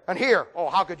through there. And here, oh,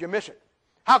 how could you miss it?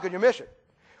 How could you miss it?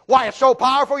 Why, it's so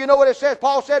powerful. You know what it says?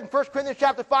 Paul said in 1 Corinthians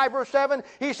chapter 5, verse 7,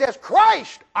 he says,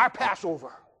 Christ, our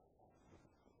Passover.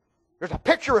 There's a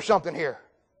picture of something here.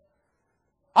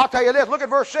 I'll tell you this. Look at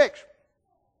verse 6.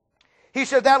 He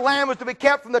said that lamb was to be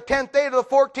kept from the 10th day to the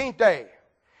 14th day.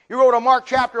 You go to Mark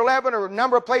chapter 11 or a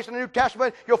number of places in the New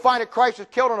Testament, you'll find that Christ is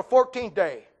killed on the 14th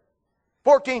day.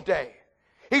 14th day.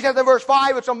 He says in verse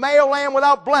 5, it's a male lamb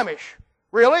without blemish.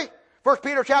 Really? 1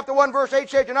 Peter chapter 1 verse 8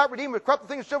 says, you're not redeemed with corruptible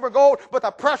things of silver and gold, but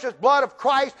the precious blood of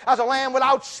Christ as a lamb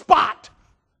without spot.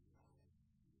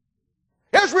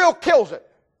 Israel kills it.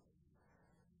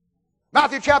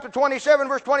 Matthew chapter 27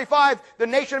 verse 25, the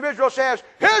nation of Israel says,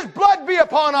 His blood be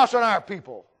upon us and our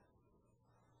people.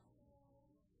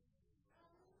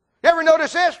 You ever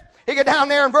notice this? He get down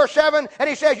there in verse 7 and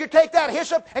he says, you take that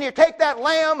hyssop and you take that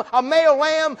lamb, a male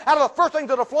lamb, out of the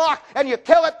firstlings of the flock and you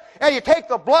kill it and you take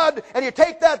the blood and you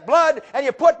take that blood and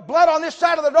you put blood on this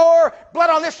side of the door,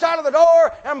 blood on this side of the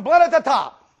door, and blood at the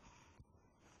top.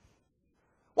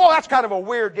 Well, that's kind of a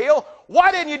weird deal.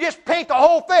 Why didn't you just paint the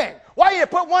whole thing? Why did you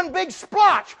put one big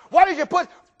splotch? Why did you put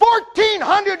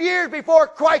 1,400 years before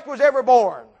Christ was ever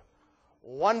born?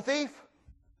 One thief?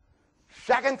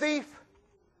 Second thief?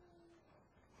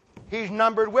 He's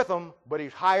numbered with them, but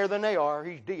he's higher than they are.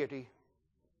 He's deity.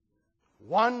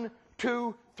 1,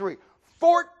 2, 3.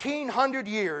 1,400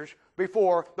 years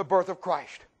before the birth of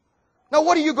Christ. Now,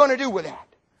 what are you going to do with that?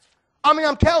 I mean,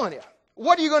 I'm telling you.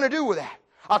 What are you going to do with that?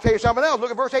 I'll tell you something else.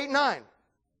 Look at verse 8 and 9.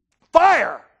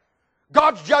 Fire.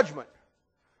 God's judgment.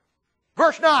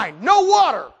 Verse 9. No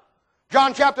water.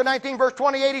 John chapter 19, verse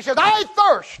 28, he says, I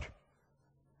thirst.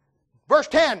 Verse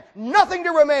 10, nothing to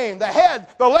remain. The head,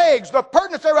 the legs, the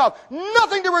pertinence thereof,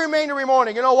 nothing to remain every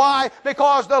morning. You know why?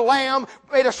 Because the Lamb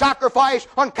made a sacrifice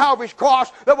on Calvary's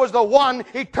cross that was the one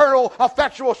eternal,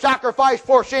 effectual sacrifice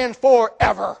for sins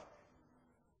forever.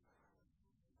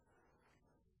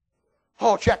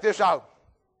 Oh, check this out.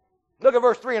 Look at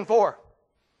verse 3 and 4.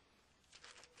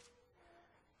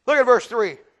 Look at verse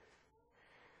 3.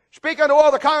 Speak unto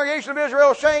all the congregation of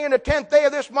Israel, saying, in the 10th day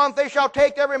of this month they shall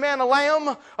take every man a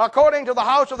lamb, according to the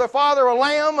house of their father, a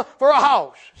lamb for a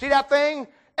house. See that thing?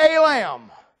 A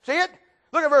lamb. See it?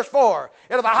 Look at verse 4.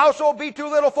 And if the household be too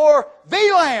little for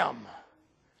the lamb.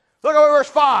 Look at verse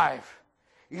 5.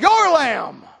 Your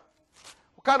lamb.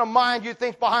 What kind of mind do you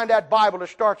think's behind that Bible that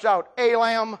starts out, a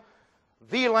lamb,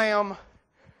 the lamb?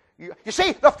 You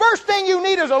see, the first thing you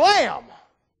need is a lamb.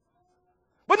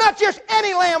 But not just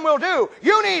any lamb will do.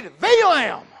 You need the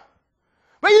lamb.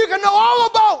 But you can know all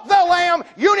about the lamb.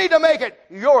 You need to make it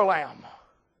your lamb.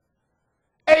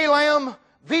 A lamb,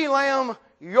 the lamb,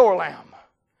 your lamb.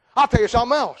 I'll tell you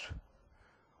something else.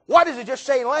 Why does it just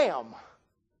say lamb?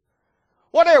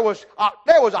 Well, there was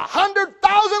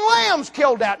 100,000 lambs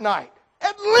killed that night.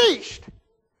 At least.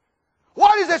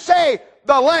 Why does it say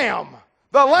the lamb?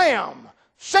 The lamb.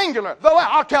 Singular.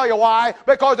 I'll tell you why.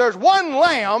 Because there's one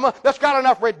lamb that's got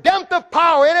enough redemptive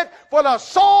power in it for the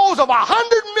souls of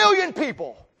 100 million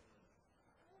people.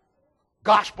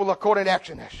 Gospel according to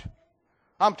Exodus.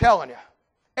 I'm telling you.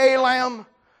 A lamb,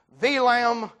 the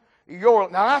lamb, your.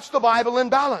 Now that's the Bible in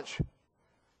balance.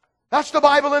 That's the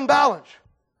Bible in balance.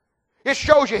 It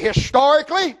shows you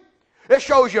historically. It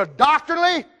shows you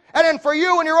doctrinally. And then for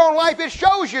you in your own life, it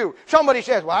shows you. Somebody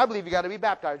says, well, I believe you got to be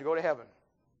baptized to go to heaven.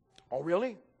 Oh,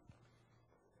 really?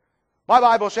 My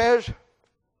Bible says,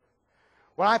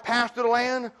 when I pass through the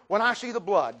land, when I see the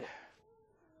blood,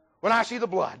 when I see the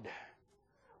blood,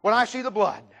 when I see the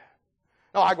blood.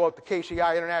 Now, I go up to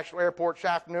KCI International Airport this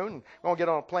afternoon and I'm going to get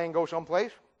on a plane and go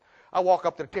someplace. I walk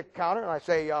up to the ticket counter and I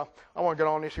say, I want to get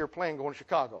on this here plane going to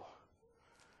Chicago.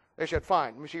 They said,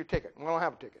 fine, let me see your ticket. Well, I don't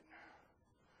have a ticket.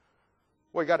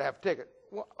 Well, you got to have a ticket.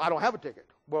 Well, I don't have a ticket.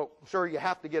 Well, sir, you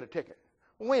have to get a ticket.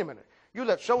 Well, wait a minute. You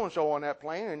let so-and-so on that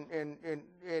plane, and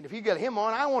if you get him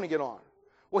on, I want to get on.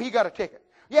 Well, he got a ticket.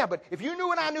 Yeah, but if you knew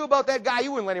what I knew about that guy,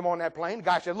 you wouldn't let him on that plane. The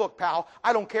guy said, look, pal,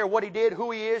 I don't care what he did,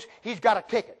 who he is, he's got a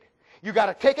ticket. You got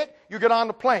a ticket, you get on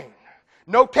the plane.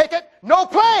 No ticket, no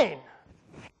plane.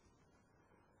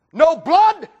 No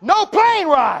blood, no plane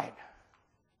ride.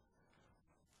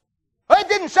 It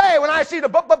didn't say when I see the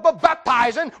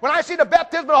baptizing, when I see the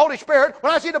baptism of the Holy Spirit,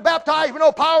 when I see the baptized with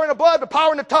no power in the blood, but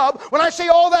power in the tub, when I see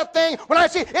all that thing,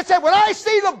 it said when I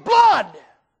see the blood,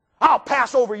 I'll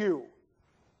pass over you.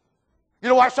 You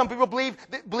know why some people believe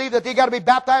that they got to be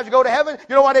baptized to go to heaven?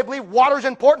 You know why they believe water is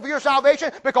important for your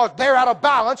salvation? Because they're out of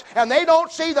balance and they don't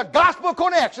see the gospel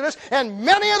according to Exodus and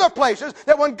many other places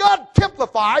that when God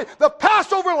typified the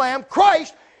Passover lamb,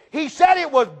 Christ, He said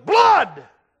it was blood.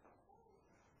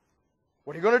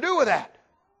 What are you going to do with that?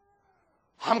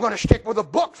 I'm going to stick with the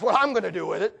book. What I'm going to do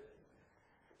with it.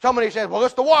 Somebody says, well,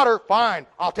 it's the water. Fine,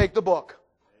 I'll take the book.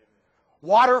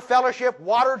 Water fellowship,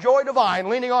 water joy divine,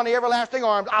 leaning on the everlasting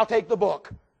arms, I'll take the book.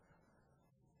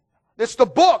 It's the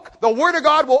book. The Word of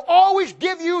God will always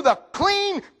give you the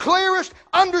clean, clearest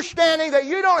understanding that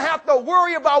you don't have to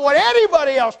worry about what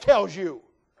anybody else tells you.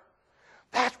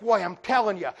 That's why I'm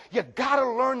telling you, you got to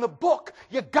learn the book.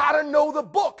 You got to know the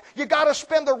book. You got to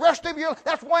spend the rest of your life.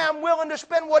 That's why I'm willing to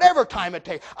spend whatever time it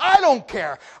takes. I don't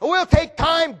care. We'll take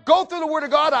time, go through the Word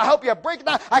of God. I'll help you break it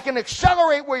down. I can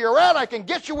accelerate where you're at. I can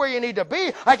get you where you need to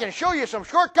be. I can show you some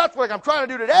shortcuts like I'm trying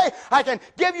to do today. I can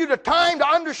give you the time to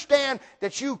understand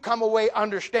that you come away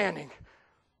understanding.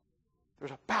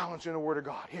 There's a balance in the Word of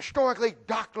God, historically,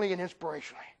 doctrinally, and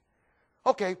inspirationally.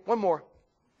 Okay, one more.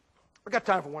 We've got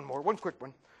time for one more, one quick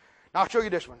one. Now I'll show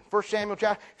you this one. 1 Samuel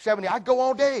chapter 70. I go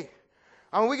all day.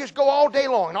 I mean, we just go all day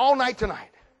long and all night tonight.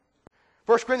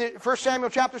 1 Samuel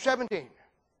chapter 17.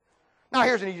 Now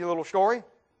here's an easy little story.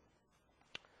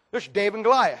 This is David and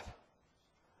Goliath.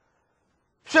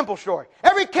 Simple story.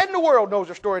 Every kid in the world knows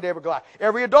the story of David and Goliath.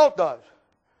 Every adult does.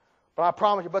 But I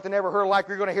promise you, but they never heard like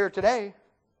you're going to hear it today.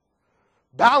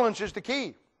 Balance is the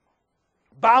key.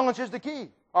 Balance is the key.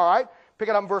 All right? Pick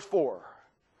it up in verse 4.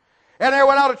 And there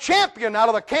went out a champion out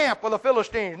of the camp of the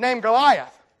Philistines named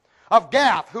Goliath, of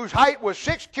Gath, whose height was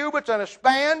 6 cubits and a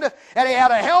span, and he had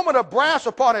a helmet of brass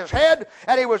upon his head,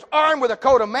 and he was armed with a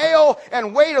coat of mail,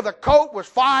 and weight of the coat was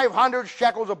 500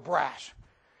 shekels of brass.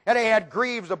 And he had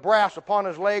greaves of brass upon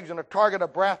his legs, and a target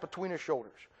of brass between his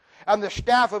shoulders. And the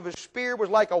staff of his spear was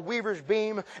like a weaver's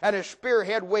beam, and his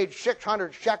spearhead weighed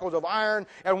 600 shekels of iron,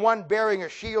 and one bearing a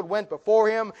shield went before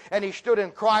him, and he stood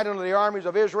and cried unto the armies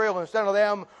of Israel, and said unto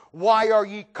them, Why are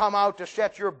ye come out to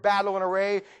set your battle in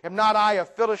array? Am not I a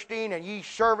Philistine, and ye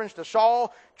servants to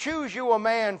Saul? Choose you a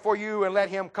man for you, and let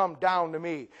him come down to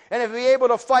me. And if he be able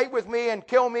to fight with me and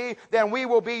kill me, then we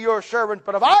will be your servants.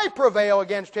 But if I prevail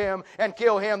against him and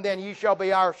kill him, then ye shall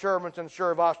be our servants and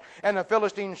serve us. And the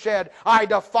Philistines said, I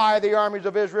defy the armies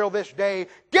of Israel this day.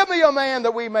 Give me a man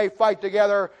that we may fight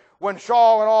together. When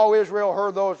Saul and all Israel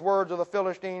heard those words of the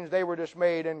Philistines, they were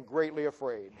dismayed and greatly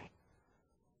afraid.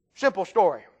 Simple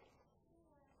story.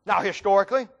 Now,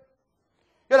 historically,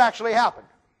 it actually happened.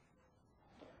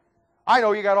 I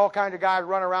know you got all kinds of guys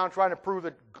running around trying to prove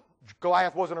that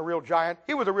Goliath wasn't a real giant.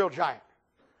 He was a real giant.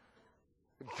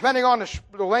 Depending on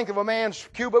the length of a man's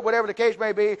cubit, whatever the case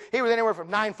may be, he was anywhere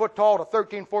from 9 foot tall to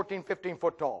 13, 14, 15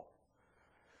 foot tall.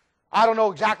 I don't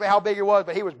know exactly how big he was,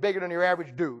 but he was bigger than your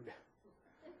average dude.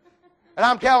 And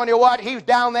I'm telling you what, he's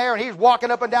down there and he's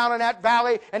walking up and down in that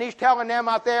valley and he's telling them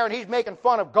out there and he's making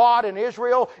fun of God and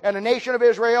Israel and the nation of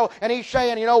Israel, and he's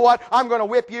saying, you know what, I'm going to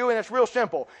whip you, and it's real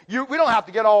simple. We don't have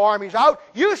to get all armies out.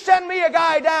 You send me a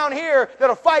guy down here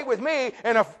that'll fight with me,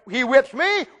 and if he whips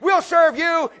me, we'll serve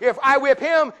you. If I whip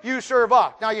him, you serve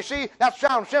us. Now you see, that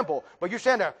sounds simple, but you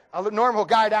send a normal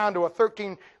guy down to a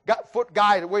 13-foot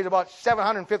guy that weighs about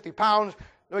 750 pounds.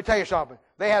 Let me tell you something.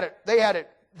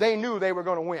 They knew they were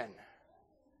going to win.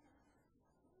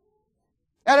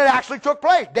 And it actually took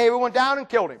place. David went down and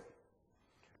killed him.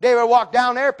 David walked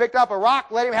down there, picked up a rock,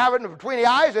 let him have it between the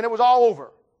eyes, and it was all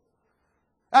over.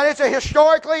 And it's a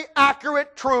historically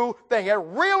accurate, true thing. It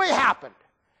really happened.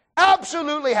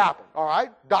 Absolutely happened. All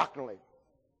right? Doctrinally.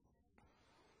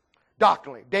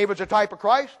 Doctrinally. David's a type of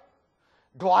Christ.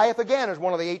 Goliath, again, is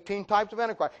one of the 18 types of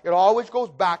Antichrist. It always goes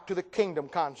back to the kingdom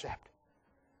concept.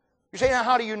 You say, now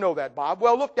how do you know that, Bob?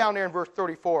 Well, look down there in verse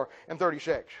 34 and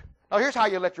 36. Now, here's how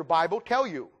you let your Bible tell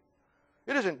you.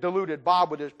 It isn't deluded Bob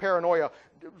with his paranoia.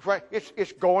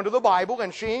 It's going to the Bible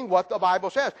and seeing what the Bible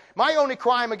says. My only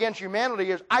crime against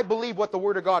humanity is I believe what the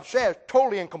Word of God says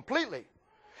totally and completely.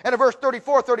 And in verse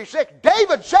 34, 36,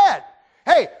 David said,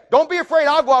 hey, don't be afraid,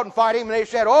 I'll go out and fight him. And they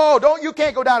said, oh, you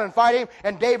can't go down and fight him.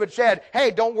 And David said,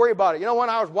 hey, don't worry about it. You know, when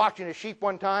I was watching a sheep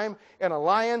one time, and a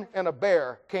lion and a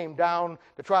bear came down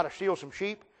to try to steal some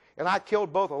sheep, and I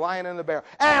killed both the lion and the bear.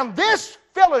 And this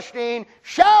Philistine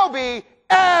shall be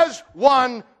as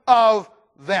one of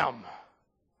them.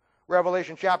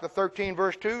 Revelation chapter 13,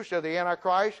 verse 2 says the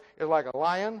Antichrist is like a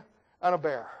lion and a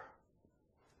bear.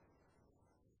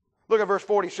 Look at verse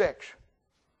 46.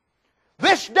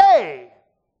 This day,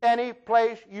 any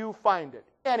place you find it,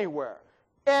 anywhere,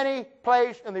 any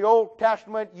place in the Old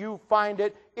Testament you find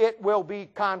it, it will be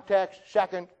context,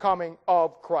 second coming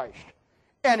of Christ.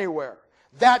 Anywhere.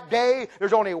 That day,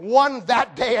 there's only one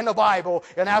that day in the Bible,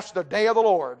 and that's the day of the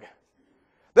Lord.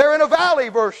 They're in a valley,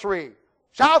 verse 3,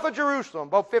 south of Jerusalem,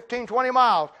 about 15, 20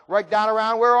 miles, right down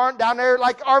around down there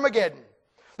like Armageddon.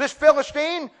 This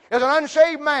Philistine is an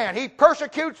unsaved man. He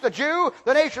persecutes the Jew,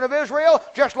 the nation of Israel,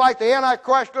 just like the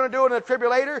Antichrist is going to do in the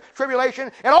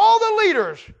tribulation. And all the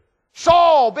leaders,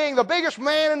 Saul being the biggest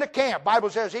man in the camp, Bible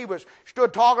says he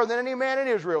stood taller than any man in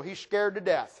Israel. He's scared to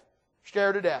death.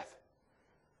 Scared to death.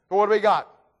 But what do we got?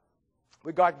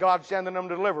 We got God sending them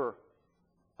to deliver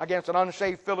against an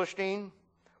unsaved Philistine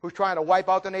who's trying to wipe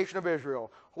out the nation of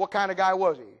Israel. What kind of guy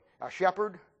was he? A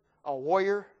shepherd, a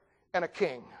warrior, and a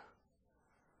king.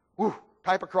 Woo,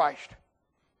 type of Christ.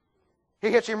 He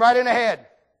hits him right in the head.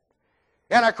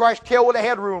 Antichrist killed with a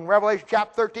head wound. Revelation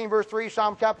chapter 13, verse 3,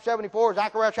 Psalm chapter 74,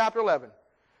 Zechariah chapter 11.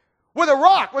 With a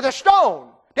rock, with a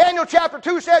stone. Daniel chapter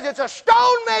 2 says it's a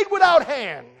stone made without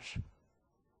hands.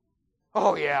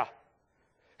 Oh, yeah.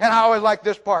 And I always like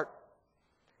this part.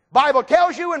 Bible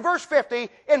tells you in verse 50,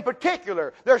 in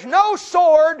particular, there's no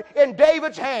sword in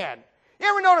David's hand. You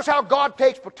ever notice how God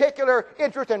takes particular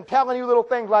interest in telling you little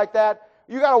things like that?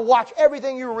 You got to watch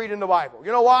everything you read in the Bible.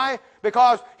 You know why?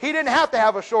 Because he didn't have to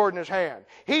have a sword in his hand.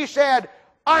 He said,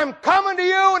 I'm coming to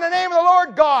you in the name of the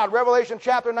Lord God. Revelation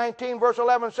chapter 19, verse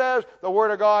 11 says, the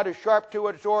word of God is sharp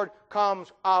two-edged sword,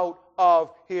 comes out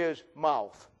of his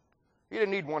mouth. He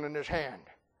didn't need one in his hand.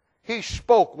 He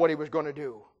spoke what he was going to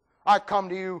do. I come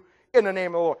to you in the name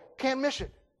of the Lord. Can't miss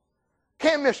it.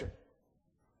 Can't miss it.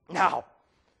 Now,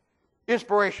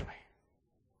 inspirationally,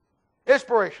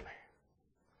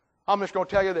 I'm just going to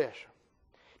tell you this.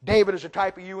 David is a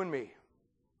type of you and me.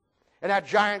 And that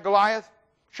giant Goliath,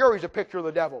 sure, he's a picture of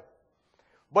the devil.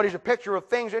 But he's a picture of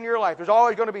things in your life. There's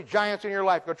always going to be giants in your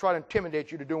life going to try to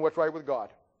intimidate you to doing what's right with God.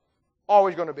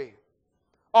 Always going to be.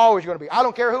 Always going to be. I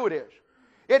don't care who it is.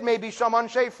 It may be some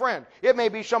unsaved friend. It may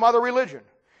be some other religion.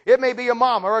 It may be a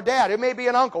mom or a dad. It may be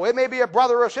an uncle. It may be a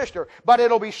brother or a sister. But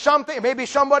it'll be something. It may be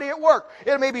somebody at work.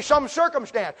 It may be some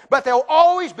circumstance. But there'll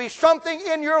always be something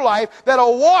in your life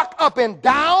that'll walk up and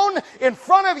down in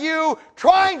front of you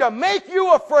trying to make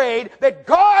you afraid that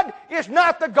God is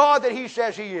not the God that He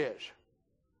says He is.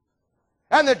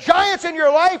 And the giants in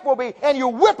your life will be, and you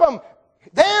whip them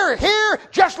there, here,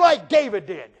 just like David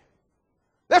did.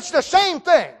 That's the same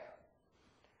thing.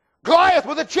 Goliath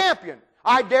was a champion.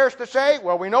 I dare to say,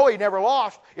 well, we know he never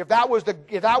lost. If that was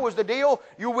the deal,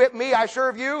 you whip me, I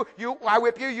serve you, I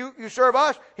whip you, you serve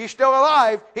us, he's still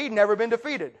alive. He'd never been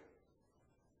defeated.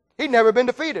 He'd never been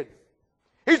defeated.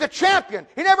 He's the champion.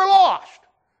 He never lost.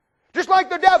 Just like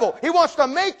the devil. He wants to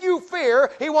make you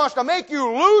fear. He wants to make you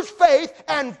lose faith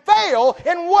and fail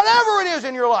in whatever it is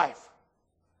in your life.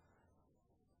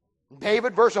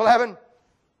 David, verse 11,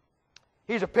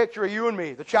 he's a picture of you and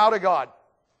me, the child of God.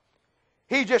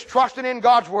 He's just trusting in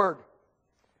God's Word.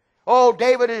 Oh,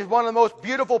 David is one of the most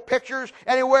beautiful pictures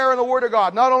anywhere in the Word of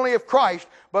God. Not only of Christ,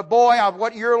 but boy, of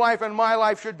what your life and my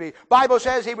life should be. Bible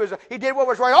says he did what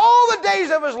was right all the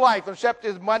days of his life, except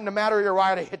in the matter of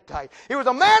Uriah the Hittite. He was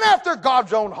a man after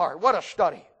God's own heart. What a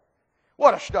study.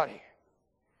 What a study.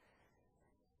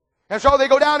 And so they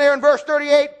go down there in verse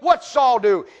 38. What's Saul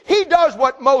do? He does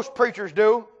what most preachers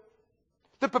do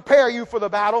to prepare you for the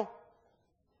battle.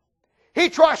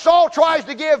 Saul tries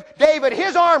to give David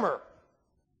his armor.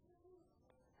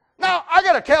 Now, I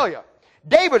got to tell you,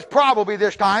 David's probably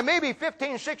this time, maybe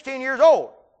 15, 16 years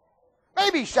old.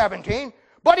 Maybe 17.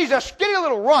 But he's a skinny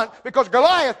little runt because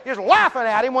Goliath is laughing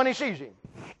at him when he sees him.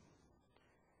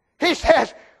 He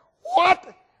says,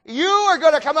 what? You are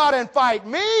going to come out and fight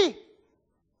me?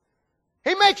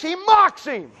 He mocks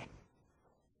him.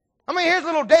 I mean, here's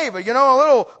little David, a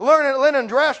little linen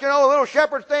dress, a little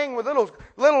shepherd thing with little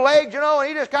legs, and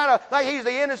he just kind of, like he's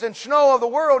the innocent snow of the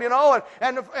world,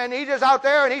 and he's just out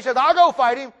there, and he says, I'll go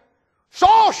fight him.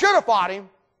 Saul should have fought him.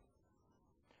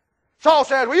 Saul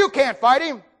says, well, you can't fight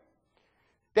him.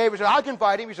 David said, I can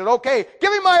fight him. He said, okay,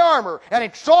 give me my armor.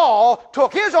 And Saul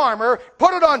took his armor,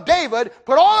 put it on David,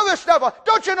 put all of this stuff on.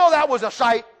 Don't you know that was a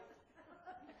sight?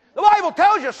 The Bible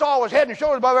tells you Saul was head and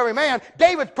shoulders above every man.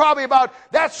 David's probably about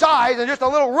that size and just a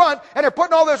little runt, and they're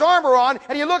putting all this armor on,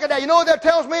 and you look at that, you know what that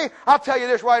tells me? I'll tell you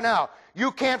this right now.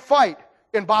 You can't fight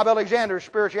in Bob Alexander's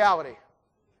spirituality.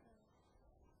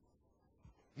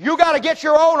 You got to get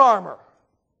your own armor.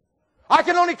 I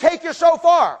can only take you so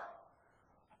far.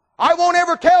 I won't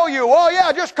ever tell you, oh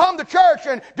yeah, just come to church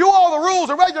and do all the rules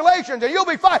and regulations and you'll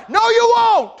be fine. No, you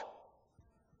won't.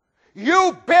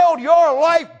 You build your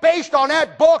life based on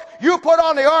that book. You put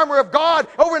on the armor of God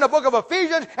over in the book of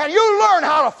Ephesians, and you learn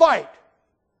how to fight.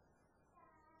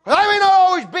 That may not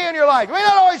always be in your life. You may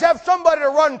not always have somebody to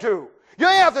run to. You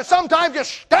may have to sometimes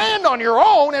just stand on your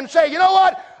own and say, you know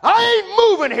what? I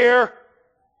ain't moving here.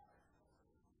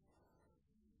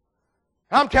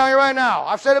 I'm telling you right now,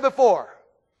 I've said it before.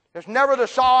 It's never the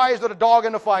size of the dog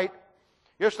in the fight.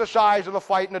 It's the size of the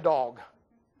fight in the dog.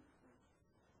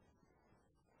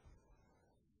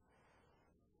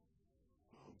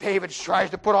 David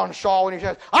tries to put on Saul and he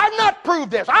says, I've not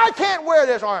proved this. I can't wear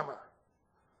this armor.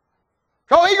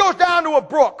 So he goes down to a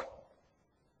brook.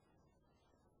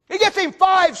 He gets him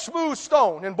 5 smooth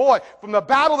stones. And boy, from the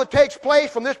battle that takes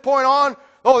place from this point on,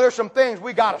 there's some things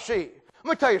we got to see. Let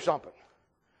me tell you something.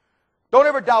 Don't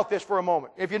ever doubt this for a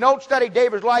moment. If you don't study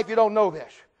David's life, you don't know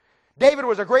this. David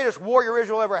was the greatest warrior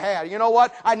Israel ever had. You know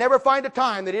what? I never find a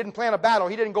time that he didn't plan a battle.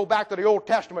 He didn't go back to the Old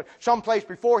Testament someplace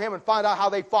before him and find out how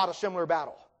they fought a similar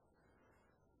battle.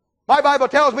 My Bible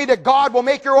tells me that God will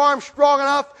make your arms strong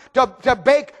enough to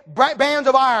bake bands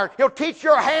of iron. He'll teach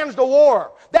your hands to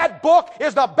war. That book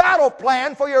is the battle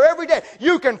plan for your everyday.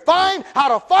 You can find how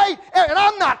to fight. And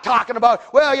I'm not talking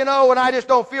about, well, when I just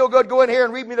don't feel good, go in here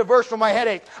and read me the verse for my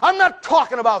headache. I'm not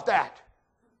talking about that.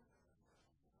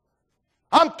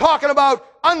 I'm talking about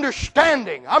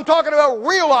understanding. I'm talking about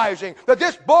realizing that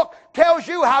this book tells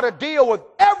you how to deal with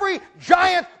every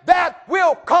giant that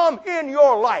will come in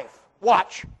your life.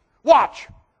 Watch. Watch.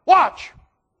 Watch.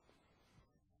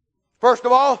 First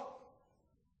of all,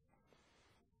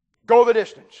 go the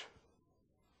distance.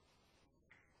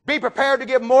 Be prepared to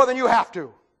give more than you have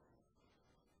to.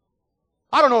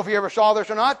 I don't know if you ever saw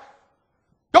this or not.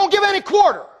 Don't give any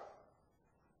quarter.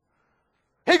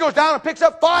 He goes down and picks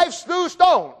up 5 smooth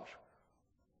stones.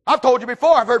 I've told you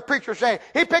before, I've heard preachers say,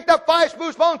 he picked up 5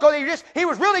 smooth stones because he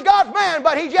was really God's man,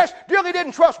 but he just really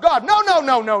didn't trust God. No, no,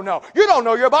 no, no, no. You don't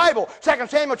know your Bible. 2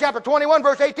 Samuel chapter 21,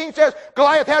 verse 18 says,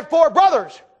 Goliath had 4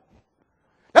 brothers.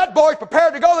 That boy's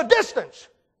prepared to go the distance.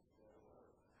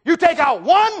 You take out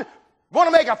one, want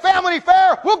to make a family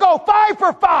fair, we'll go 5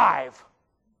 for 5.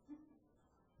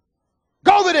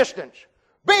 Go the distance.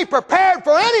 Be prepared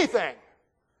for anything.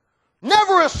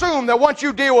 Never assume that once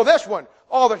you deal with this one,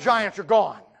 all the giants are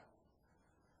gone.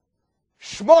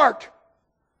 Smart.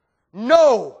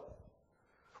 Know.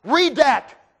 Read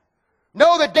that.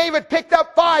 Know that David picked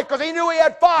up 5 because he knew he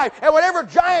had 5. And whatever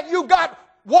giant you got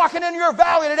walking in your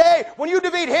valley today, when you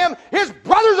defeat him, his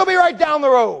brothers will be right down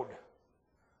the road.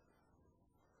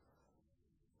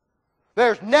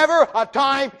 There's never a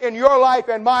time in your life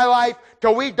and my life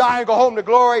till we die and go home to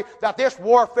glory that this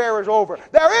warfare is over.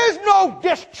 There is no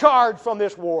discharge from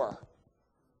this war.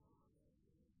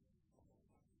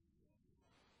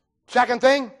 Second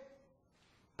thing,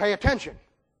 pay attention.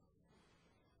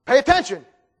 Pay attention.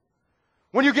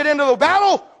 When you get into the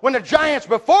battle, when the giant's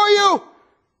before you,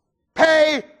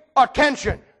 pay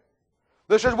attention.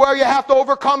 This is where you have to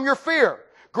overcome your fear.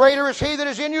 Greater is he that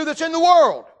is in you that's in the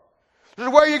world. This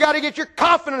is where you got to get your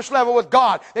confidence level with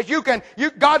God, that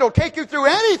God will take you through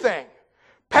anything.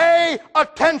 Pay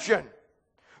attention.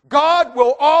 God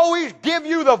will always give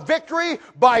you the victory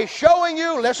by showing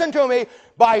you, listen to me,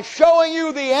 by showing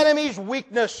you the enemy's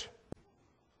weakness.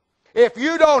 If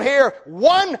you don't hear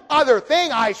one other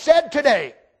thing I said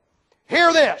today,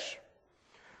 hear this.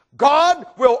 God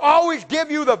will always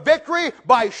give you the victory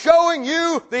by showing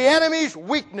you the enemy's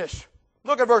weakness.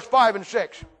 Look at verse 5 and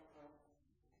 6.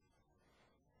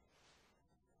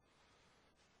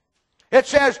 It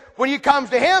says, when he comes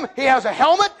to him, he has a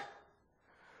helmet,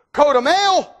 coat of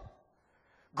mail,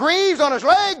 greaves on his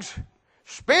legs,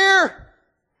 spear,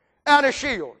 and a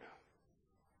shield.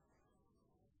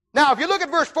 Now, if you look at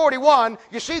verse 41,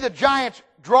 you see the giants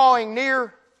drawing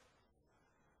near.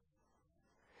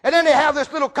 And then they have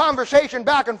this little conversation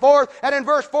back and forth. And in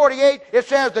verse 48, it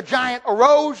says the giant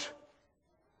arose.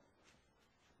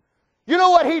 You know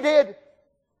what he did?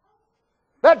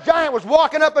 That giant was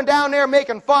walking up and down there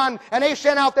making fun, and they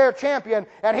sent out their champion,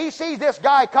 and he sees this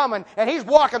guy coming, and he's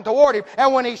walking toward him.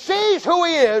 And when he sees who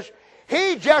he is,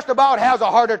 he just about has a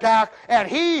heart attack, and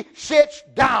he sits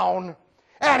down.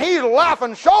 And he's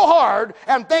laughing so hard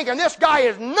and thinking, this guy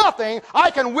is nothing. I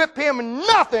can whip him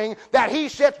nothing, that he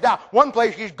sits down. One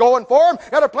place he's going for him,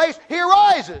 other place he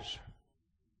arises.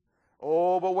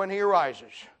 Oh, but when he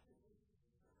arises,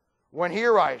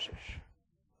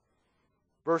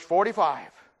 verse 45,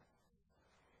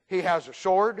 he has a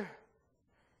sword,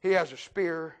 he has a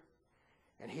spear,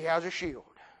 and he has a shield.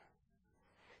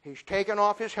 He's taken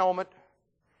off his helmet,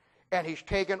 and he's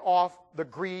taken off the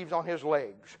greaves on his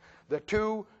legs. The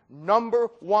 2 number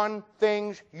 1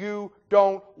 things you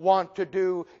don't want to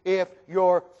do if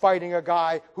you're fighting a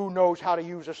guy who knows how to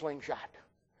use a slingshot.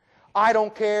 I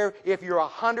don't care if you're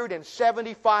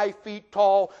 175 feet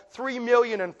tall,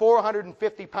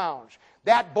 3,450,000 pounds.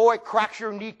 That boy cracks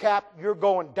your kneecap, you're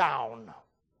going down.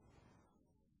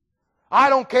 I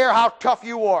don't care how tough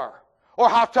you are or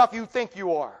how tough you think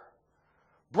you are.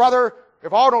 Brother,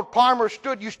 if Arnold Palmer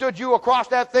stood you across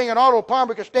that thing, and Arnold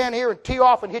Palmer could stand here and tee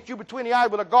off and hit you between the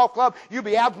eyes with a golf club, you'd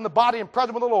be absent the body and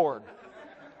present with the Lord.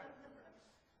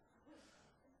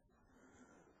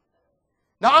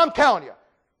 Now I'm telling you,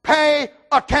 pay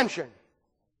attention.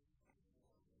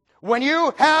 When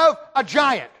you have a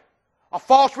giant, a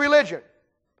false religion,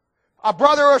 a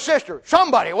brother or sister,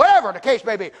 somebody, whatever the case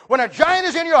may be, when a giant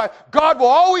is in your life, God will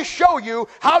always show you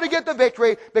how to get the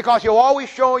victory, because He'll always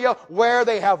show you where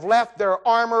they have left their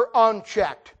armor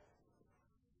unchecked.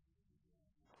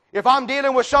 If I'm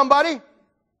dealing with somebody,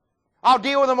 I'll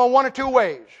deal with them in 1 or 2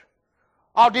 ways.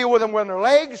 I'll deal with them with their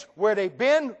legs, where they've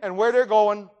been and where they're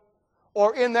going,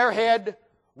 or in their head,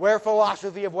 their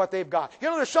philosophy of what they've got. You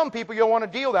know, there's some people you don't want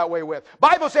to deal that way with.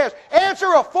 Bible says,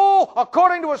 answer a fool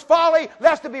according to his folly,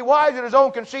 lest it be wise in his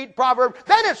own conceit, Proverbs.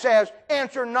 Then it says,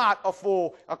 answer not a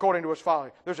fool according to his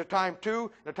folly. There's a time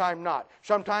to and a time not.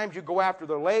 Sometimes you go after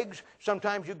their legs,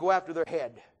 sometimes you go after their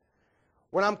head.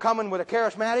 When I'm coming with a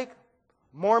charismatic,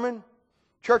 Mormon,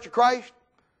 Church of Christ,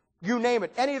 you name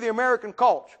it, any of the American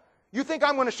cults, you think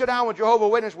I'm going to sit down with Jehovah's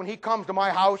Witness when he comes to my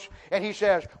house and he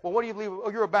says, well, what do you believe? Oh,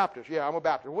 you're a Baptist. Yeah, I'm a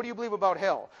Baptist. What do you believe about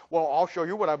hell? Well, I'll show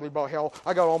you what I believe about hell.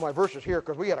 I got all my verses here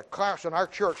because we had a class in our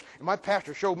church and my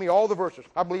pastor showed me all the verses.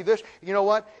 I believe this. You know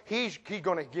what? He's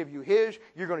going to give you his.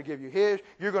 You're going to give you his.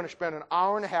 You're going to spend an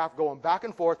hour and a half going back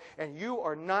and forth, and you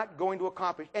are not going to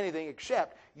accomplish anything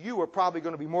except you are probably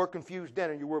going to be more confused then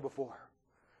than you were before.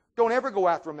 Don't ever go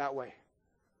after him that way.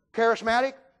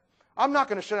 Charismatic, I'm not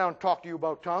going to sit down and talk to you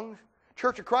about tongues.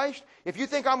 Church of Christ, if you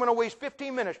think I'm going to waste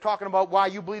 15 minutes talking about why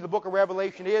you believe the book of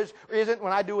Revelation is or isn't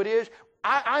when I do it is,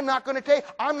 I'm not going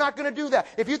to do that.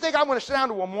 If you think I'm going to sit down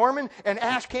to a Mormon and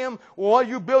ask him, well, why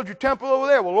do you build your temple over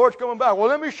there? Well, Lord's coming back. Well,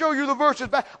 let me show you the verses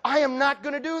back. I am not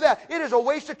going to do that. It is a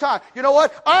waste of time. You know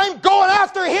what? I'm going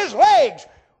after his legs.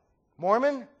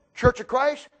 Mormon, Church of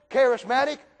Christ,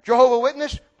 Charismatic, Jehovah's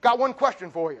Witness, got one question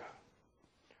for you.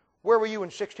 Where were you in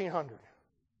 1600?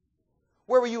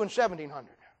 Where were you in 1700?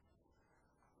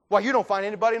 Well, you don't find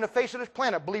anybody on the face of this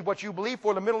planet believe what you believe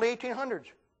for the middle 1800s.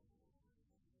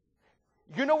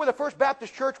 You know where the first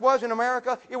Baptist church was in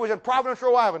America? It was in Providence,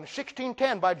 Rhode Island,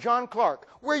 1610 by John Clark.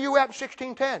 Where are you at in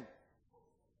 1610?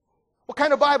 What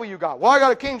kind of Bible you got? Well, I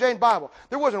got a King James Bible.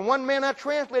 There wasn't one man on that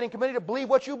translating committee to believe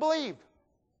what you believe.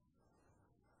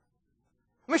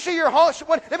 Let me see your house.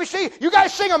 Let me see. You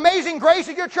guys sing Amazing Grace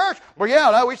at your church? Well,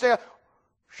 yeah, we say,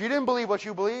 she didn't believe what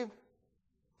you believe.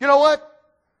 You know what?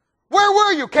 Where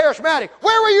were you, Charismatic?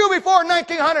 Where were you before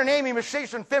 1900, Amy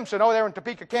Mason Simpson, over there in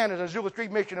Topeka, Kansas, Azula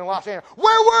Street Mission in Los Angeles?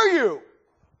 Where were you?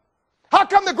 How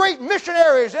come the great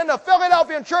missionaries in the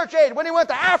Philadelphian Church Age, when they went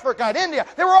to Africa and India,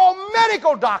 they were all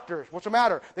medical doctors? What's the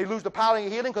matter? They lose the power of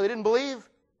healing because they didn't believe?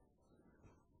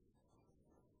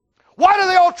 Why do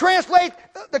they all translate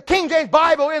the King James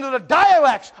Bible into the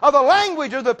dialects of the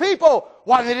language of the people?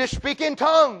 Why don't they just speak in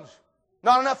tongues?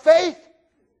 Not enough faith?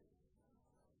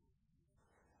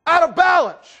 Out of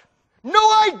balance.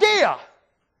 No idea.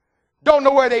 Don't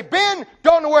know where they've been.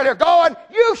 Don't know where they're going.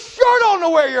 You sure don't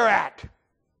know where you're at.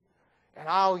 And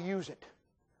I'll use it.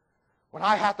 When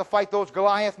I have to fight those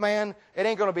Goliath, man, it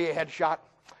ain't going to be a headshot.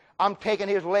 I'm taking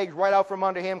his legs right out from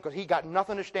under him because he got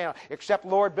nothing to stand on. Except,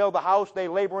 Lord, build the house. They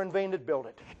labor in vain that build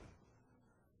it.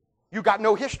 You got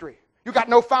no history. You got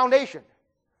no foundation.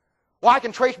 Well, I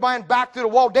can trace mine back to the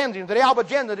Waldensians, to the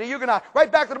Albigensians, to the Huguenots,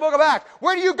 right back to the book of Acts.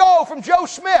 Where do you go from Joe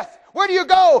Smith? Where do you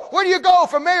go? Where do you go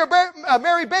from Mary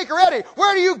Baker Eddy?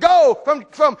 Where do you go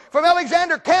from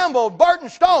Alexander Campbell, Barton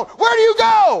Stone? Where do you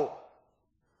go?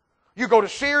 You go to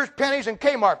Sears, Penny's, and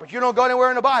Kmart, but you don't go anywhere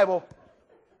in the Bible.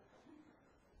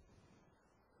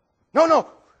 No.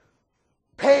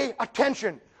 Pay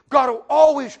attention. God will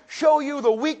always show you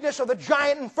the weakness of the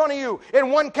giant in front of you. In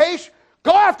one case,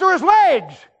 go after his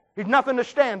legs. He's nothing to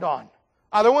stand on.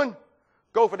 Other one,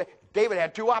 go for David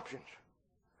had two options.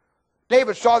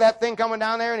 David saw that thing coming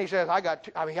down there and he says,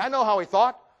 I know how he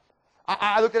thought.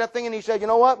 I looked at that thing and he said, you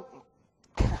know what?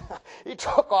 He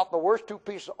took off the worst two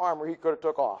pieces of armor he could have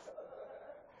took off.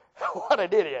 What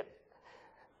an idiot.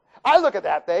 I look at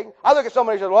that thing. I look at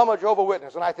somebody who says, well, I'm a Jehovah's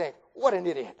Witness. And I think, what an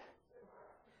idiot.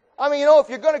 I mean, if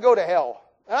you're going to go to hell,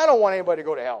 and I don't want anybody to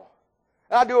go to hell.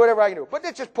 And I'll do whatever I can do. But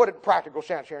let's just put it in practical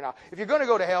sense here now. If you're going to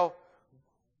go to hell,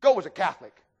 go as a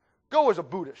Catholic. Go as a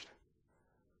Buddhist.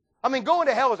 I mean, going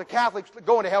to hell as a Catholic,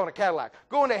 going to hell in a Cadillac.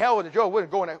 Going to hell with a Jehovah's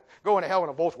Witness, going to hell in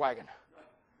a Volkswagen.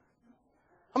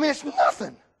 I mean, it's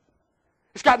nothing.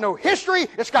 It's got no history.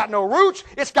 It's got no roots.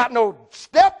 It's got no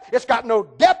step. It's got no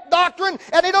depth doctrine.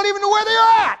 And they don't even know where they're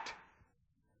at.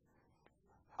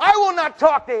 I will not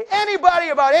talk to anybody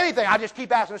about anything. I just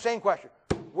keep asking the same question.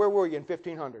 Where were you in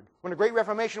 1500? When the Great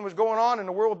Reformation was going on and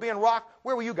the world was being rocked,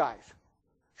 where were you guys?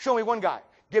 Show me one guy.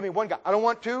 Give me one guy. I don't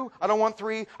want two. I don't want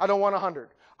three. I don't want 100.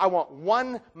 I want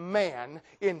one man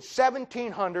in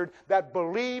 1700 that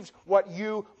believes what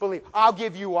you believe. I'll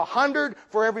give you 100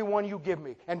 for every one you give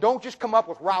me. And don't just come up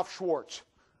with Ralph Schwartz.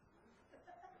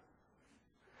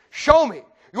 Show me.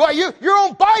 Your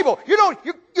own Bible.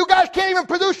 You guys can't even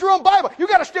produce your own Bible. You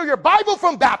got to steal your Bible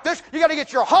from Baptists. You got to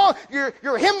get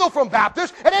your hymnal from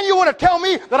Baptists, and then you want to tell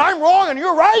me that I'm wrong and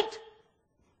you're right?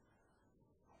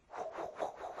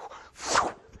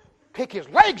 Take his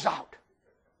legs out.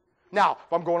 Now,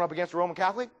 if I'm going up against a Roman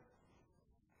Catholic,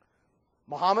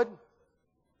 Muhammad,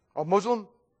 or Muslim,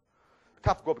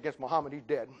 tough to go up against Muhammad. He's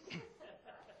dead.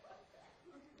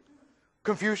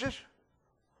 Confucius,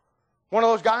 one of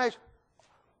those guys.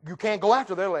 You can't go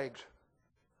after their legs.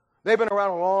 They've been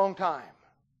around a long time.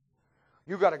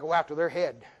 You've got to go after their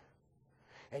head.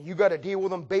 And you've got to deal with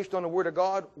them based on the Word of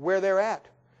God, where they're at.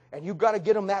 And you've got to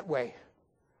get them that way.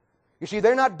 You see,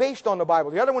 they're not based on the Bible.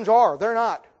 The other ones are. They're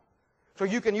not. So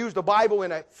you can use the Bible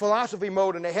in a philosophy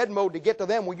mode and a head mode to get to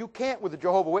them. Well, you can't with the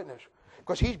Jehovah's Witness.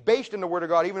 Because he's based in the Word of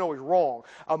God, even though he's wrong.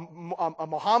 A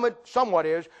Muhammad somewhat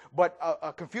is, but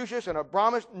a Confucius and a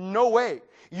Brahmin, no way.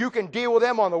 You can deal with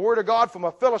them on the Word of God from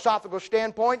a philosophical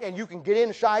standpoint, and you can get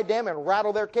inside them and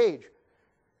rattle their cage.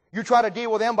 You try to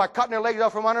deal with them by cutting their legs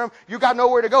out from under them, you got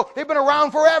nowhere to go. They've been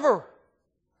around forever.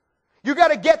 You got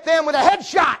to get them with a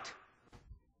headshot.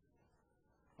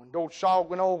 When old Saul,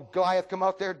 when old Goliath come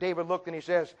out there, David looked and he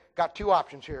says, got two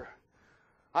options here.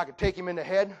 I can take him in the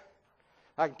head.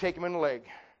 I can take him in the leg.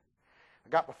 I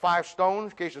got my 5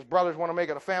 stones in case his brothers want to make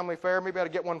it a family affair. Maybe I ought to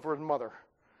get one for his mother.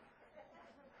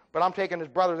 But I'm taking his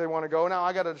brothers, they want to go. Now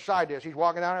I got to decide this. He's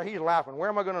walking down there, he's laughing. Where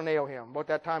am I going to nail him? About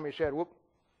that time he said, whoop,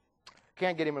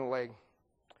 can't get him in the leg.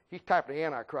 He's type of the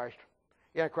Antichrist.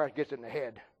 The Antichrist gets it in the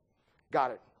head.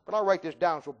 Got it. But I'll write this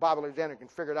down so Bob Alexander can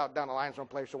figure it out down the line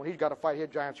someplace. So when he's got to fight his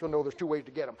giants, he'll know there's 2 ways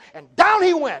to get him. And down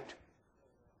he went.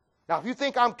 Now, if you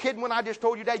think I'm kidding when I just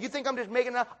told you that, you think I'm just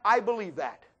making it up, I believe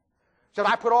that. Said,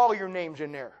 I put all your names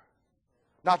in there.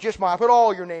 Not just mine, I put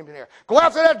all your names in there. Go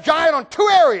after that giant on 2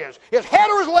 areas, his head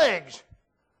or his legs.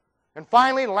 And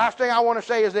finally, the last thing I want to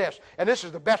say is this, and this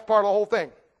is the best part of the whole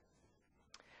thing.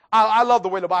 I love the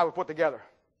way the Bible is put together.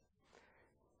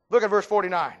 Look at verse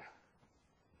 49.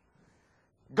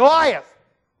 Goliath,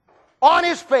 on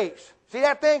his face. See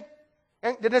that thing?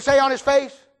 And did it say on his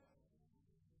face?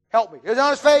 Help me. Is it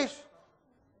on his face?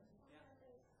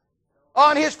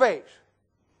 On his face.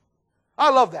 I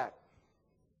love that.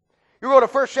 You go to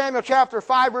 1 Samuel chapter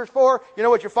 5, verse 4, you know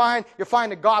what you find? You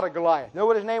find the god of Goliath. You know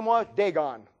what his name was?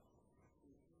 Dagon.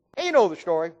 And you know the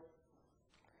story.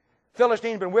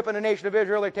 Philistines been whipping the nation of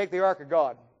Israel. They take the ark of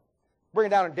God. Bring it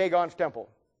down in Dagon's temple.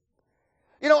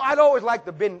 You know, I'd always like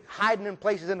to have been hiding in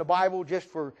places in the Bible just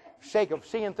for sake of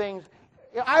seeing things.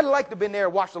 You know, I'd like to have been there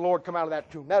and watched the Lord come out of that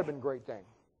tomb. That would have been a great thing.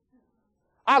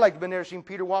 I'd like to have been there and seen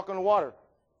Peter walk on the water.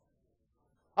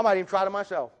 I might even try it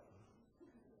myself.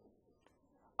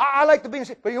 I like to be,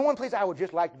 but you know one place I would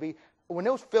just like to be, when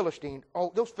those Philistines,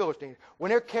 when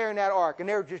they're carrying that ark and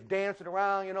they're just dancing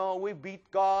around, you know, we beat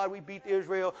God, we beat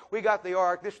Israel, we got the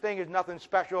ark, this thing is nothing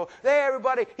special.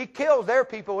 Everybody, he kills their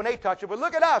people when they touch it, but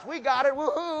look at us, we got it,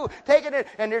 woohoo, taking it.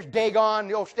 And there's Dagon,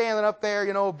 you know, standing up there,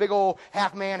 you know, big old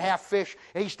half man, half fish,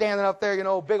 and he's standing up there, you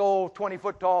know, big old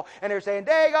 20-foot tall, and they're saying,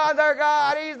 Dagon's our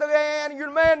God, he's the man, you're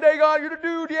the man, Dagon, you're the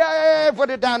dude, yeah, put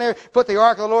it down there, put the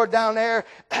ark of the Lord down there,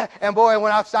 and boy, I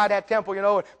went outside that temple, you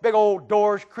know, big old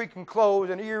doors creaking closed,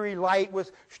 an eerie light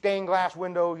with stained glass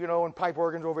windows, you know, and pipe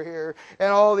organs over here,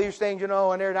 and all these things, you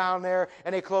know, and they're down there,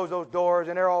 and they close those doors,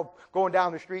 and they're all going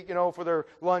down the street, you know, for their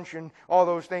lunch and all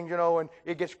those things, you know, and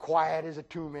it gets quiet as a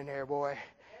tomb in there, boy.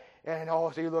 And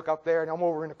also you look up there, and I'm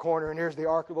over in the corner, and there's the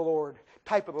ark of the Lord,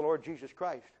 type of the Lord Jesus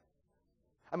Christ.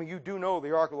 I mean, you do know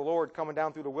the ark of the Lord coming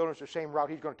down through the wilderness, the same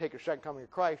route he's going to take his second coming of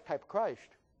Christ, type of Christ.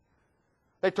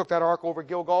 They took that ark over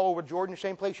Gilgal, over Jordan, the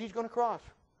same place he's going to cross.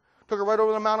 Took it right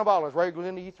over the Mount of Olives, right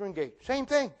within the Eastern Gate. Same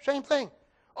thing, same thing.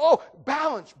 Oh,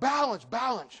 balance, balance,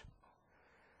 balance.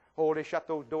 Oh, they shut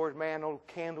those doors, man. Those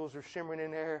candles are simmering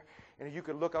in there. And you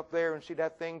could look up there and see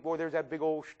that thing. Boy, there's that big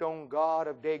old stone god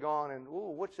of Dagon. And,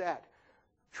 ooh, what's that?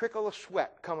 Trickle of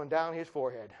sweat coming down his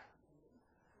forehead.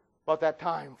 About that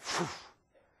time,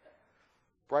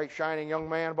 bright, shining young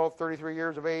man, about 33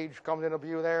 years of age, comes into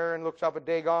view there and looks up at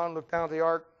Dagon, looks down at the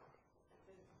ark.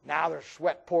 Now there's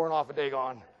sweat pouring off of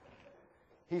Dagon.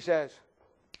 He says,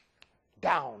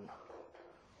 down.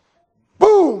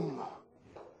 Boom!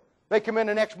 They come in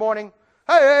the next morning.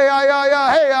 Hey,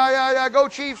 go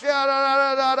Chiefs.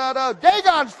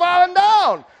 Dagon's falling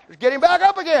down. Let's get him back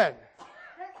up again.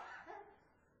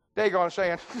 Dagon's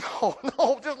saying,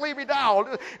 no, just leave me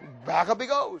down. Back up he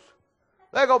goes.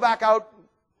 They go back out.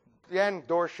 Again,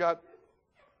 door shut.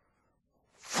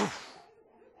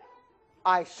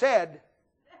 I said,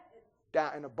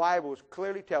 down, and the Bible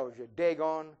clearly tells you,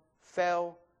 Dagon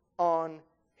fell on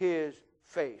his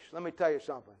face. Let me tell you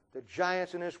something. The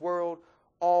giants in this world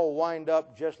all wind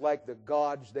up just like the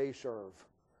gods they serve.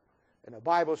 And the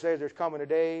Bible says there's coming a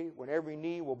day when every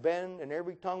knee will bend and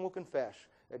every tongue will confess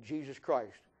that Jesus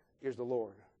Christ is the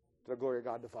Lord, to the glory of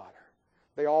God the Father.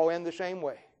 They all end the same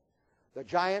way. The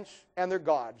giants and their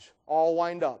gods all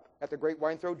wind up at the great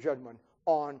white throne judgment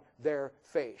on their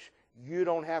face. You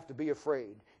don't have to be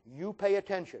afraid. You pay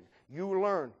attention. You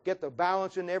learn. Get the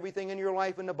balance in everything in your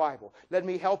life in the Bible. Let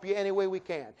me help you any way we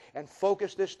can. And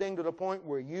focus this thing to the point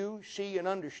where you see and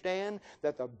understand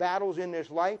that the battles in this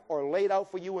life are laid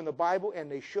out for you in the Bible, and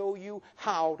they show you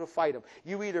how to fight them.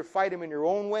 You either fight them in your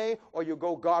own way or you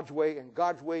go God's way, and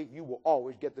God's way you will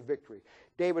always get the victory.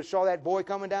 David saw that boy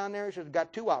coming down there. He says,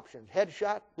 got two options, head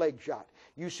shot, leg shot.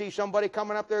 You see somebody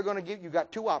coming up there going to give you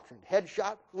got two options, head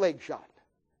shot, leg shot.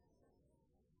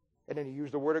 And then he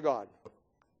used the Word of God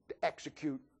to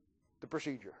execute the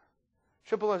procedure.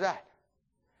 Simple as that.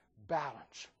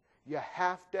 Balance. You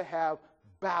have to have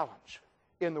balance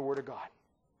in the Word of God.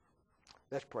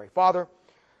 Let's pray. Father,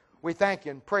 we thank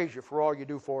you and praise you for all you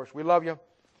do for us. We love you.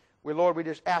 Lord, we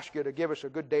just ask you to give us a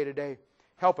good day today.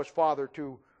 Help us, Father,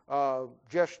 to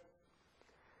just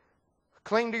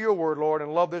Cling to your word, Lord,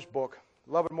 and love this book.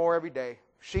 Love it more every day.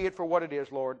 See it for what it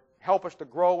is, Lord. Help us to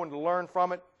grow and to learn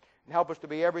from it, and help us to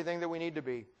be everything that we need to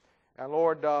be. And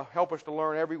Lord, help us to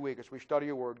learn every week as we study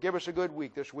your word. Give us a good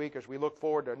week this week as we look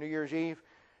forward to New Year's Eve.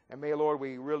 And may, Lord,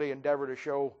 we really endeavor to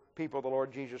show people the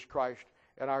Lord Jesus Christ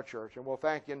in our church. And we'll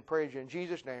thank you and praise you in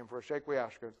Jesus' name. For a sake we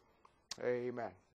ask it. Amen.